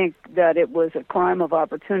I think that it was a crime of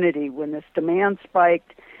opportunity. When this demand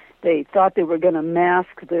spiked, they thought they were going to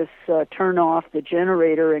mask this turn off the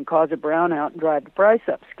generator and cause a brownout and drive the price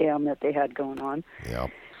up scam that they had going on. Yeah.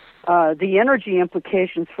 The energy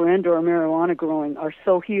implications for indoor marijuana growing are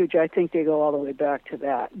so huge, I think they go all the way back to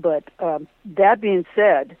that. But that being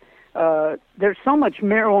said, there's so much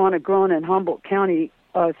marijuana grown in Humboldt County.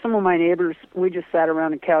 Some of my neighbors, we just sat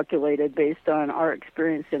around and calculated based on our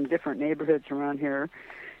experience in different neighborhoods around here,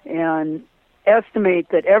 and estimate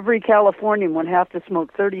that every Californian would have to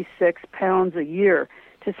smoke 36 pounds a year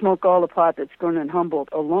to smoke all the pot that's grown in Humboldt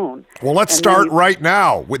alone. Well, let's start right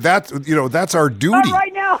now with that. That's our duty. Start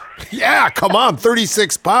right now. Yeah, come on,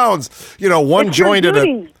 36 pounds. One it's joint your at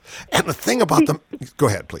duty. And the thing about them, go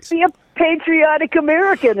ahead, please. Be a patriotic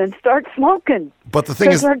American and start smoking. But the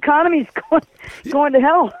thing is, our economy's going to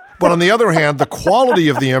hell. But on the other hand, the quality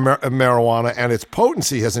of the marijuana and its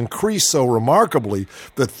potency has increased so remarkably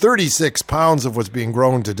that 36 pounds of what's being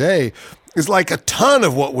grown today is like a ton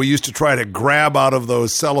of what we used to try to grab out of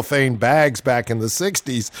those cellophane bags back in the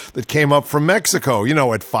 60s that came up from Mexico,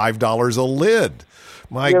 at $5 a lid.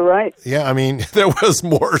 You're right. Yeah, I mean, there was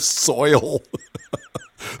more soil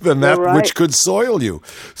than that which could soil you.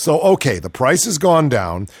 So, okay, the price has gone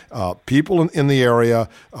down. People in the area,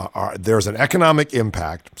 there's an economic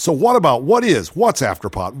impact. So what's after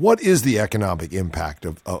pot? What is the economic impact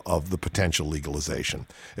of the potential legalization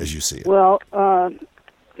as you see it? Well,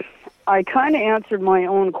 I kind of answered my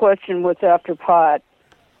own question, what's after pot?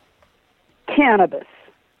 Cannabis.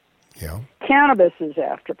 Yeah. Cannabis is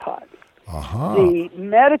after pot. Uh-huh. The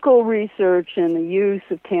medical research and the use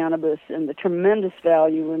of cannabis and the tremendous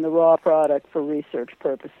value in the raw product for research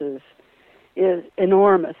purposes is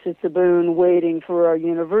enormous. It's a boon waiting for our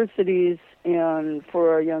universities and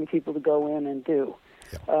for our young people to go in and do.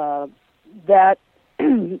 Yeah. That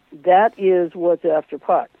is what's after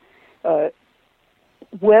pot.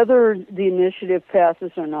 Whether the initiative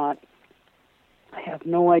passes or not, I have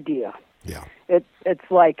no idea. Yeah. It's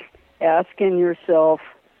like asking yourself,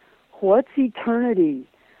 what's eternity?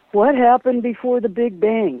 What happened before the Big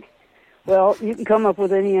Bang? Well, you can come up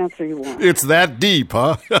with any answer you want. It's that deep,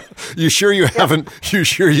 huh? You sure you haven't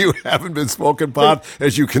been smoking pot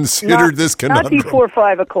as you considered this conundrum? Not before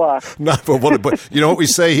 5 o'clock. Not, but you know what we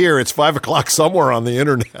say here? It's 5 o'clock somewhere on the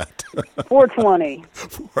internet. 4:20.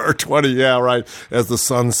 4:20, yeah, right. As the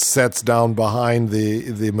sun sets down behind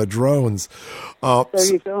the madrones. There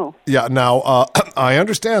you go. Yeah. Now, I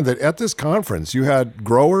understand that at this conference you had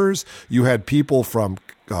growers, you had people from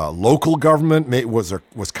local government. Was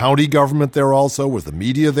county government there also? Was the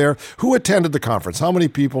media there? Who attended the conference? How many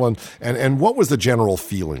people? And what was the general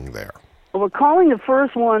feeling there? Well, we're calling the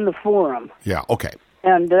first one the forum. Yeah. Okay.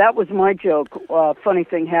 And that was my joke. Funny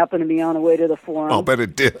thing happened to me on the way to the forum. I'll bet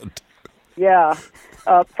it did. Yeah.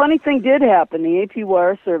 Funny thing did happen. The AP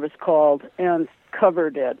Wire Service called and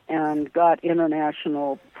covered it and got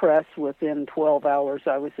international press. Within 12 hours,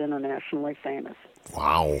 I was internationally famous.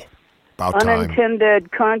 Wow. About time.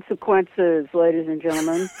 Unintended consequences, ladies and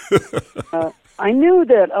gentlemen. I knew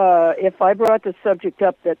that if I brought the subject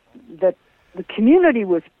up, that the community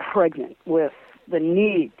was pregnant with the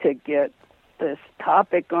need to get this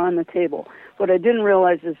topic on the table. What I didn't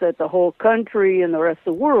realize is that the whole country and the rest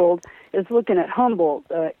of the world is looking at Humboldt.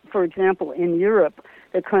 For example, in Europe,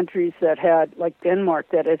 the countries that had, like Denmark,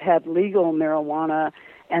 that had legal marijuana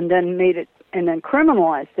and then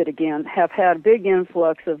criminalized it again, have had a big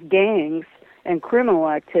influx of gangs and criminal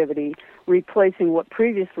activity, replacing what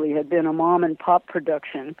previously had been a mom-and-pop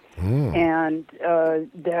production. And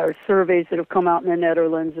there are surveys that have come out in the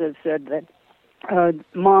Netherlands that have said that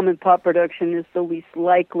mom and pop production is the least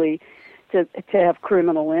likely to have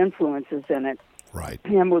criminal influences in it. Right.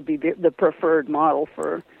 And would be the preferred model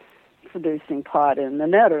for producing pot in the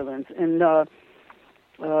Netherlands. And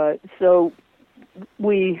so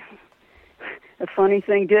a funny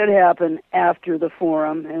thing did happen after the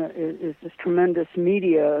forum, is this tremendous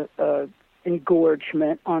media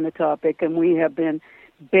engorgement on the topic, and we have been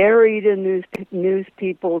buried in news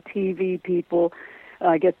people, TV people.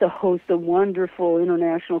 I get to host a wonderful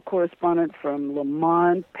international correspondent from Le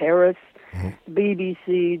Monde, Paris,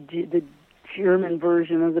 BBC, the German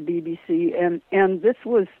version of the BBC, and this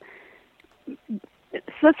was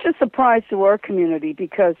such a surprise to our community,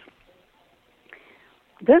 because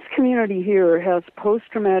this community here has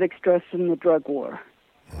post-traumatic stress from the drug war.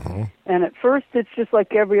 And at first it's just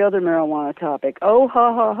like every other marijuana topic. Oh,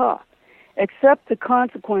 ha, ha, ha. Except the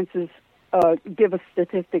consequences give us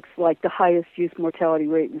statistics like the highest youth mortality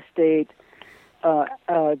rate in the state,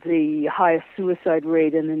 the highest suicide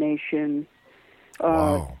rate in the nation.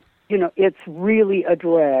 Wow. You know, it's really a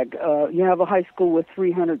drag. You have a high school with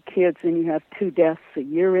 300 kids and you have 2 deaths a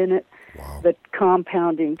year in it. Wow. The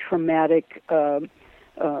compounding traumatic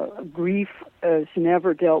grief is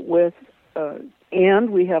never dealt with, and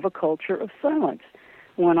we have a culture of silence.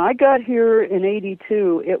 When I got here in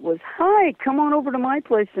 '82, it was, hi, come on over to my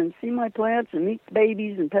place and see my plants and meet the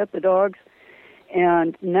babies and pet the dogs.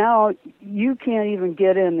 And now you can't even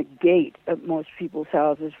get in the gate at most people's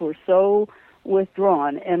houses. We're so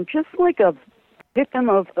withdrawn. And just like a victim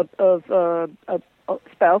of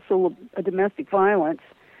spousal domestic violence,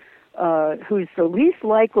 who's the least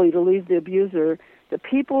likely to leave the abuser, the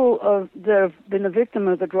people that have been a victim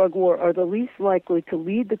of the drug war are the least likely to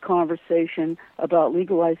lead the conversation about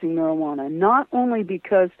legalizing marijuana, not only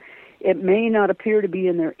because it may not appear to be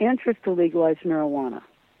in their interest to legalize marijuana,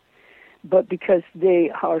 but because they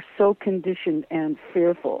are so conditioned and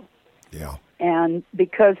fearful. Yeah. And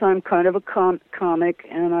because I'm kind of a comic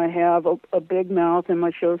and I have a big mouth and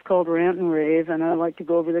my show's called Rant and Rave and I like to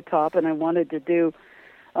go over the top, and I wanted to do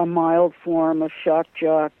a mild form of shock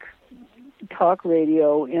jock talk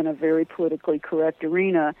radio in a very politically correct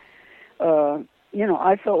arena,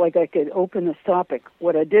 I felt like I could open this topic.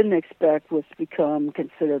 What I didn't expect was to become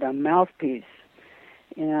considered a mouthpiece.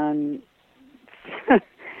 And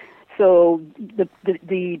so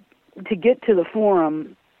to get to the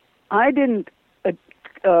forum, I didn't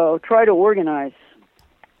try to organize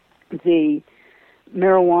the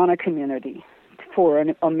marijuana community for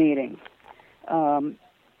a meeting.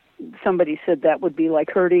 Somebody said that would be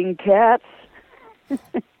like herding cats.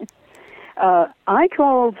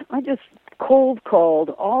 I just cold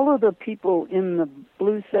called all of the people in the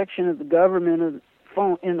blue section of the government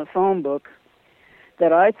in the phone book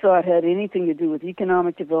that I thought had anything to do with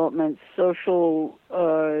economic development, social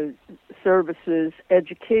services,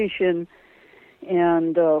 education,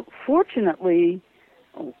 and fortunately,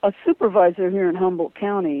 a supervisor here in Humboldt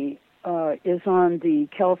County is on the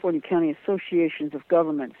California County Associations of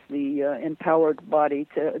Governments, the empowered body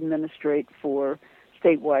to administrate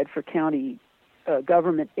statewide for county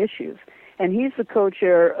government issues. And he's the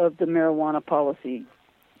co-chair of the Marijuana Policy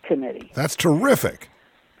Committee. That's terrific.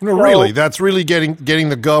 No, really, that's really getting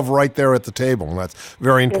the gov right there at the table, and that's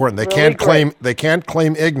very important. They can't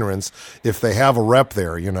claim ignorance if they have a rep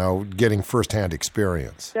there, getting firsthand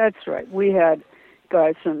experience. That's right. We had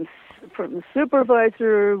guys from the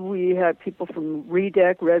supervisor, we had people from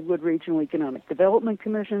REDEC, Redwood Regional Economic Development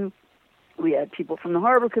Commission, we had people from the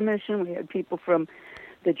Harbor Commission, we had people from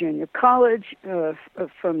the junior college,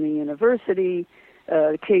 from the university,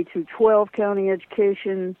 K-12 county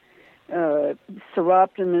education,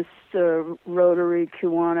 Seroptimus, Rotary,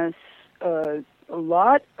 Kiwanis,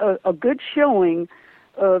 a good showing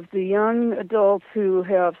of the young adults who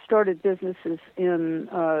have started businesses in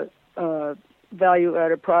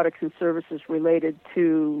value-added products and services related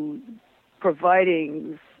to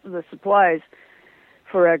providing the supplies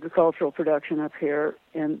for agricultural production up here,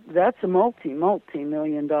 and that's a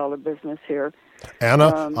multi-million-dollar business here.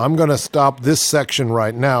 Anna, I'm going to stop this section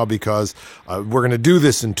right now because we're going to do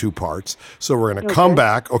this in 2 parts. So we're going to come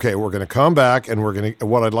back. Okay, we're going to come back, and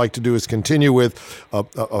what I'd like to do is continue with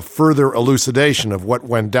a further elucidation of what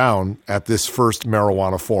went down at this first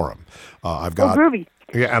marijuana forum. I've got. Groovy.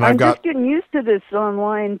 Yeah, and I'm I've got. just getting used to this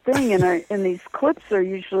online thing, and these clips are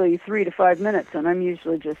usually 3 to 5 minutes, and I'm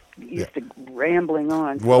usually just used to rambling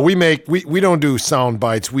on. Well, we don't do sound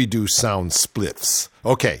bites, we do sound spliffs.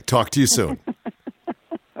 Okay, talk to you soon.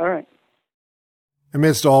 All right.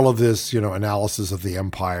 Amidst all of this, analysis of the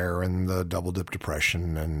empire and the double dip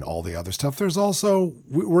depression and all the other stuff, there's also,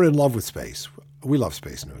 we're in love with space. We love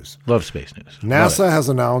space news. Love space news. NASA has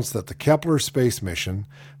announced that the Kepler space mission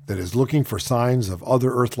that is looking for signs of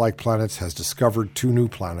other Earth-like planets has discovered 2 new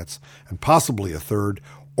planets and possibly a third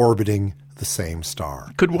orbiting the same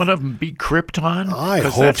star. Could one of them be Krypton? I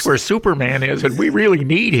Because hope that's so. where Superman is, and we really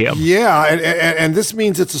need him. Yeah, and this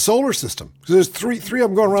means it's a solar system. So there's three of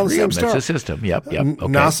them going around the same star. It's a system. Yep. Okay.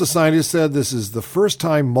 NASA scientists said this is the first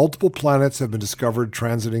time multiple planets have been discovered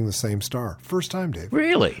transiting the same star. First time, Dave.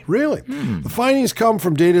 Really? Really. The findings come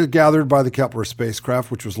from data gathered by the Kepler spacecraft,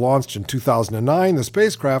 which was launched in 2009. The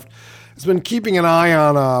spacecraft has been keeping an eye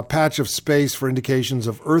on a patch of space for indications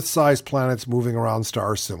of Earth-sized planets moving around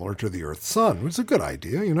stars similar to the Earth's sun. It's a good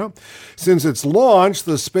idea, you know. Since its launch,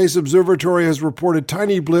 the Space Observatory has reported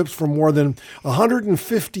tiny blips from more than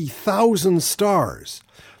 150,000 stars.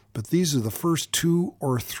 But these are the first 2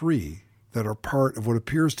 or 3 that are part of what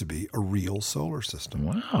appears to be a real solar system.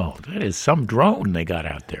 Wow, that is some drone they got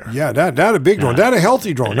out there. Yeah, that a big drone. That a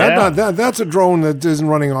healthy drone. Yeah. That's a drone that isn't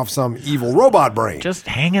running off some evil robot brain. Just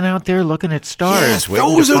hanging out there looking at stars. Yes, waiting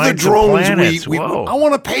those to are the find some drones planets. we Whoa. I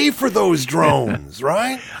want to pay for those drones,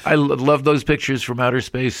 right? I love those pictures from outer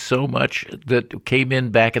space so much that came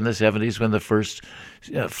in back in the 70s when the first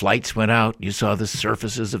flights went out. You saw the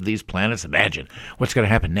surfaces of these planets. Imagine what's going to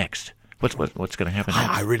happen next. What's going to happen next?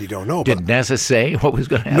 I really don't know. Did NASA say what was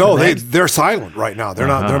going to happen? No, next? they're silent right now. They're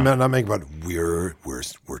not making. But we're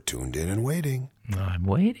tuned in and waiting. I'm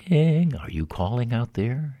waiting. Are you calling out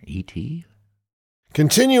there, E.T.?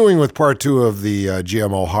 Continuing with part 2 of the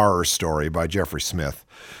GMO horror story by Jeffrey Smith.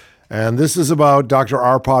 And this is about Dr.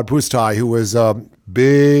 Arpad Pusztai, who was a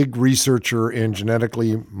big researcher in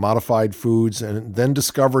genetically modified foods and then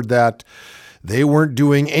discovered that they weren't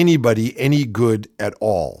doing anybody any good at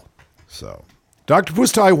all. So Dr.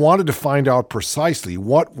 Pusztai wanted to find out precisely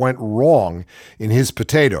what went wrong in his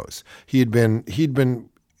potatoes. He'd been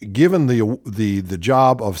given the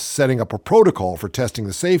job of setting up a protocol for testing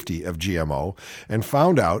the safety of GMO and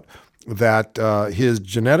found out that his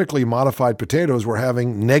genetically modified potatoes were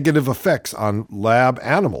having negative effects on lab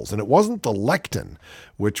animals. And it wasn't the lectin,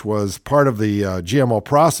 which was part of the GMO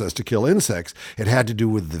process to kill insects. It had to do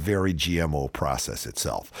with the very GMO process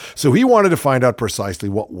itself. So he wanted to find out precisely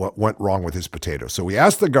what went wrong with his potatoes. So he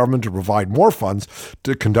asked the government to provide more funds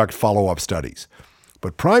to conduct follow-up studies.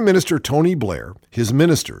 But Prime Minister Tony Blair, his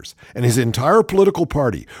ministers, and his entire political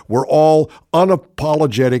party were all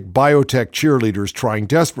unapologetic biotech cheerleaders trying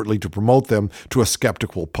desperately to promote them to a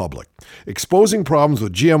skeptical public. Exposing problems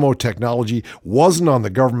with GMO technology wasn't on the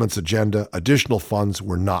government's agenda. Additional funds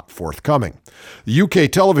were not forthcoming. The UK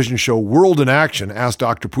television show World in Action asked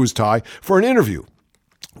Dr. Pusztai for an interview.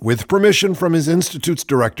 With permission from his institute's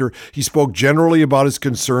director, he spoke generally about his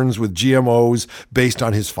concerns with GMOs based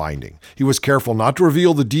on his finding. He was careful not to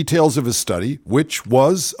reveal the details of his study, which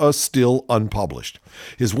was still unpublished.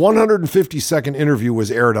 His 152nd interview was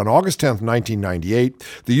aired on August 10, 1998.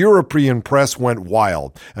 The European press went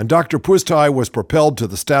wild, and Dr. Pusztai was propelled to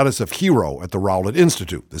the status of hero at the Rowlett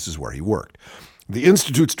Institute. This is where he worked. The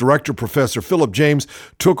Institute's director, Professor Philip James,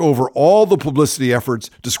 took over all the publicity efforts,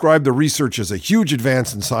 described the research as a huge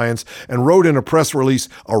advance in science, and wrote in a press release,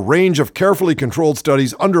 a range of carefully controlled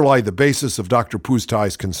studies underlie the basis of Dr.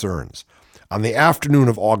 Pusztai's concerns. On the afternoon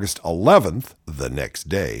of August 11th, the next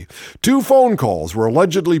day, 2 phone calls were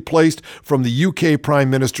allegedly placed from the UK Prime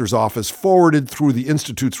Minister's office, forwarded through the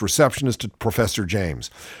Institute's receptionist to Professor James.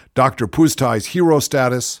 Dr. Pusztai's hero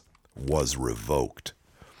status was revoked.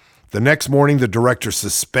 The next morning, the director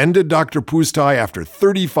suspended Dr. Pusztai after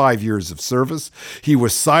 35 years of service. He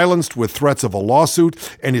was silenced with threats of a lawsuit,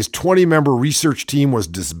 and his 20-member research team was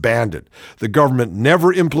disbanded. The government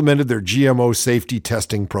never implemented their GMO safety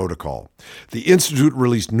testing protocol. The Institute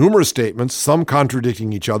released numerous statements, some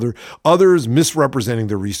contradicting each other, others misrepresenting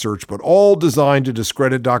the research, but all designed to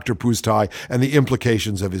discredit Dr. Pusztai and the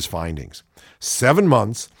implications of his findings. 7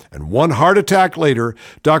 months and 1 heart attack later,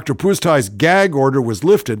 Dr. Pusztai's gag order was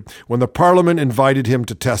lifted when the Parliament invited him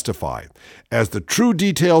to testify. As the true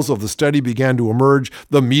details of the study began to emerge,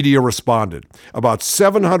 the media responded. About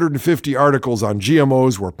 750 articles on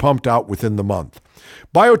GMOs were pumped out within the month.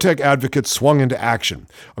 Biotech advocates swung into action.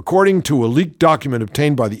 According to a leaked document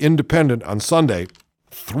obtained by The Independent on Sunday,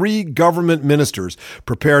 3 government ministers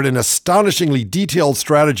prepared an astonishingly detailed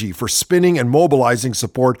strategy for spinning and mobilizing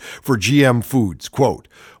support for GM foods. Quote,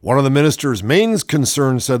 one of the minister's main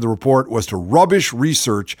concerns, said the report, was to rubbish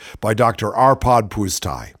research by Dr. Arpad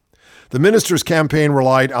Pusztai. The minister's campaign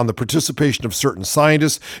relied on the participation of certain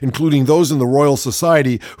scientists, including those in the Royal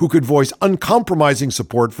Society, who could voice uncompromising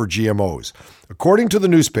support for GMOs. According to the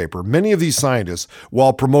newspaper, many of these scientists,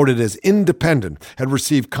 while promoted as independent, had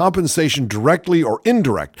received compensation directly or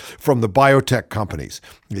indirect from the biotech companies.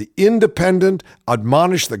 The independent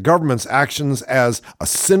admonished the government's actions as a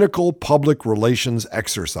cynical public relations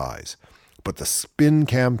exercise. But the spin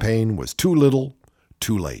campaign was too little,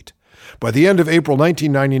 too late. By the end of April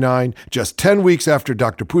 1999, just 10 weeks after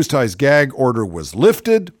Dr. Pustai's gag order was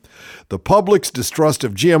lifted, the public's distrust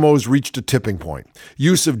of GMOs reached a tipping point.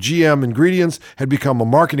 Use of GM ingredients had become a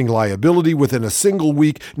marketing liability. Within a single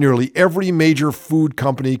week, nearly every major food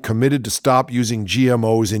company committed to stop using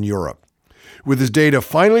GMOs in Europe. With his data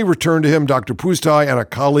finally returned to him, Dr. Pustai and a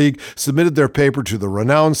colleague submitted their paper to the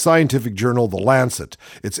renowned scientific journal The Lancet.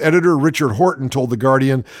 Its editor, Richard Horton, told The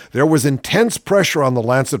Guardian, there was intense pressure on The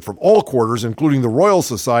Lancet from all quarters, including the Royal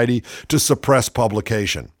Society, to suppress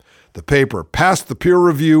publication. The paper passed the peer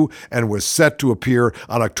review and was set to appear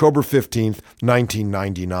on October 15,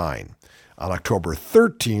 1999. On October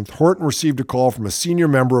 13th, Horton received a call from a senior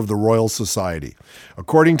member of the Royal Society.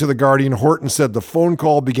 According to The Guardian, Horton said the phone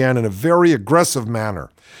call began in a very aggressive manner.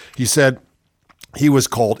 He said he was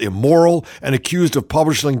called immoral and accused of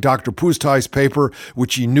publishing Dr. Pustai's paper,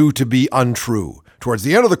 which he knew to be untrue. Towards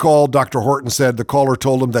the end of the call, Dr. Horton said the caller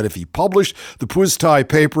told him that if he published the Pustai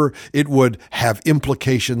paper, it would have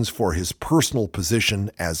implications for his personal position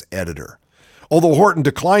as editor. Although Horton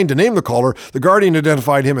declined to name the caller, The Guardian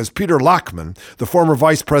identified him as Peter Lachman, the former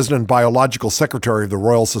vice president and biological secretary of the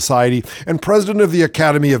Royal Society and president of the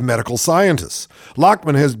Academy of Medical Scientists.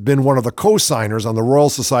 Lachman has been one of the co-signers on the Royal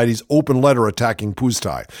Society's open letter attacking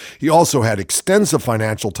Pustai. He also had extensive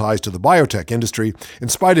financial ties to the biotech industry. In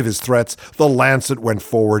spite of his threats, The Lancet went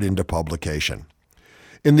forward into publication.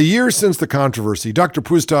 In the years since the controversy, Dr.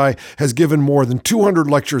 Pustai has given more than 200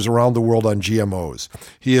 lectures around the world on GMOs.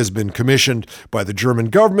 He has been commissioned by the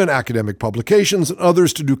German government, academic publications, and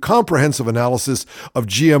others to do comprehensive analysis of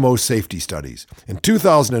GMO safety studies. In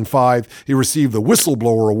 2005, he received the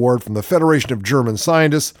Whistleblower Award from the Federation of German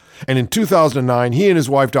Scientists, and in 2009, he and his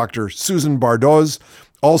wife, Dr. Susan Bardoz,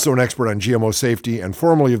 also an expert on GMO safety and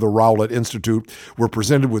formerly of the Rowlett Institute, were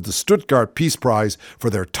presented with the Stuttgart Peace Prize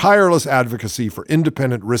for their tireless advocacy for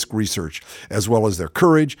independent risk research, as well as their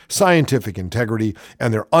courage, scientific integrity,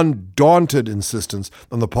 and their undaunted insistence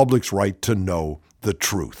on the public's right to know the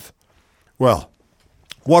truth. Well,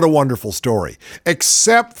 what a wonderful story,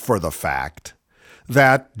 except for the fact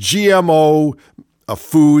that GMO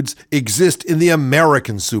foods exist in the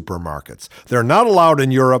American supermarkets. They're not allowed in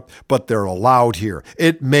Europe, but they're allowed here.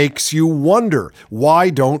 It makes you wonder, why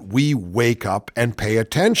don't we wake up and pay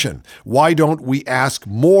attention? Why don't we ask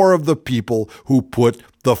more of the people who put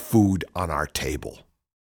the food on our table?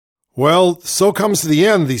 Well, so comes to the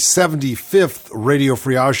end the 75th Radio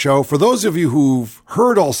Free Oz show. For those of you who've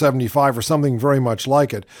heard all 75 or something very much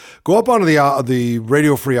like it, go up onto the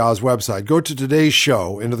Radio Free Oz website, go to today's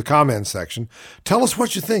show, into the comments section. Tell us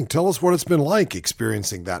what you think. Tell us what it's been like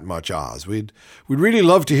experiencing that much Oz. We'd really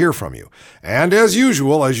love to hear from you. And as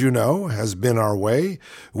usual, as you know, has been our way,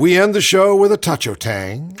 we end the show with a touch of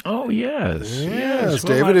tang. Oh, yes. Yes,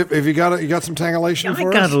 Well, David, have you got some tangulation for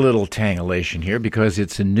us? I got a little tangulation here because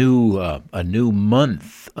it's a new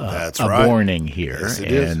month That's right. borning here. Yes,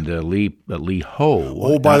 it is. And Lee Ho.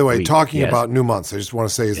 Oh, by the way, Lee, talking yes. about new months, I just want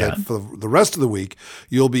to say is that for the rest of the week,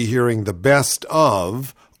 you'll be hearing the best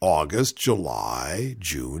of August, July,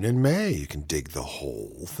 June, and May. You can dig the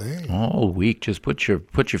whole thing. All week, just put your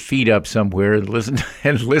feet up somewhere and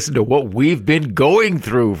listen to what we've been going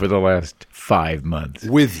through for the last 5 months.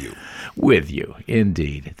 With you,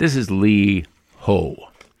 indeed. This is Lee Ho.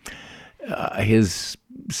 His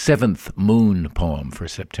 7th moon poem for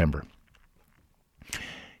September.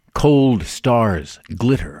 Cold stars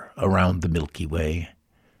glitter around the Milky Way.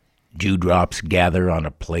 Dewdrops gather on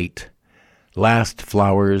a plate. Last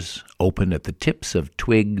flowers open at the tips of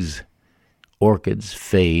twigs. Orchids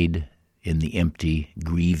fade in the empty,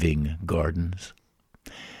 grieving gardens.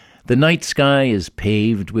 The night sky is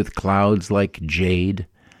paved with clouds like jade.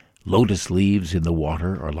 Lotus leaves in the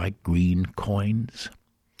water are like green coins.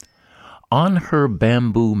 On her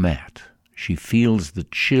bamboo mat, she feels the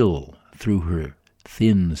chill through her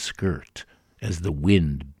thin skirt as the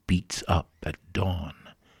wind beats up at dawn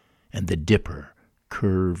and the dipper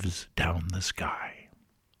curves down the sky.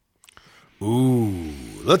 Ooh,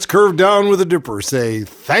 let's curve down with a dipper. Say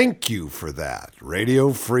thank you for that,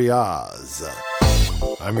 Radio Free Oz.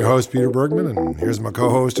 I'm your host, Peter Bergman, and here's my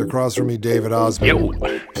co-host across from me, David Osmond.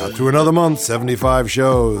 Yo. Got through another month, 75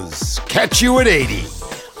 shows. Catch you at 80.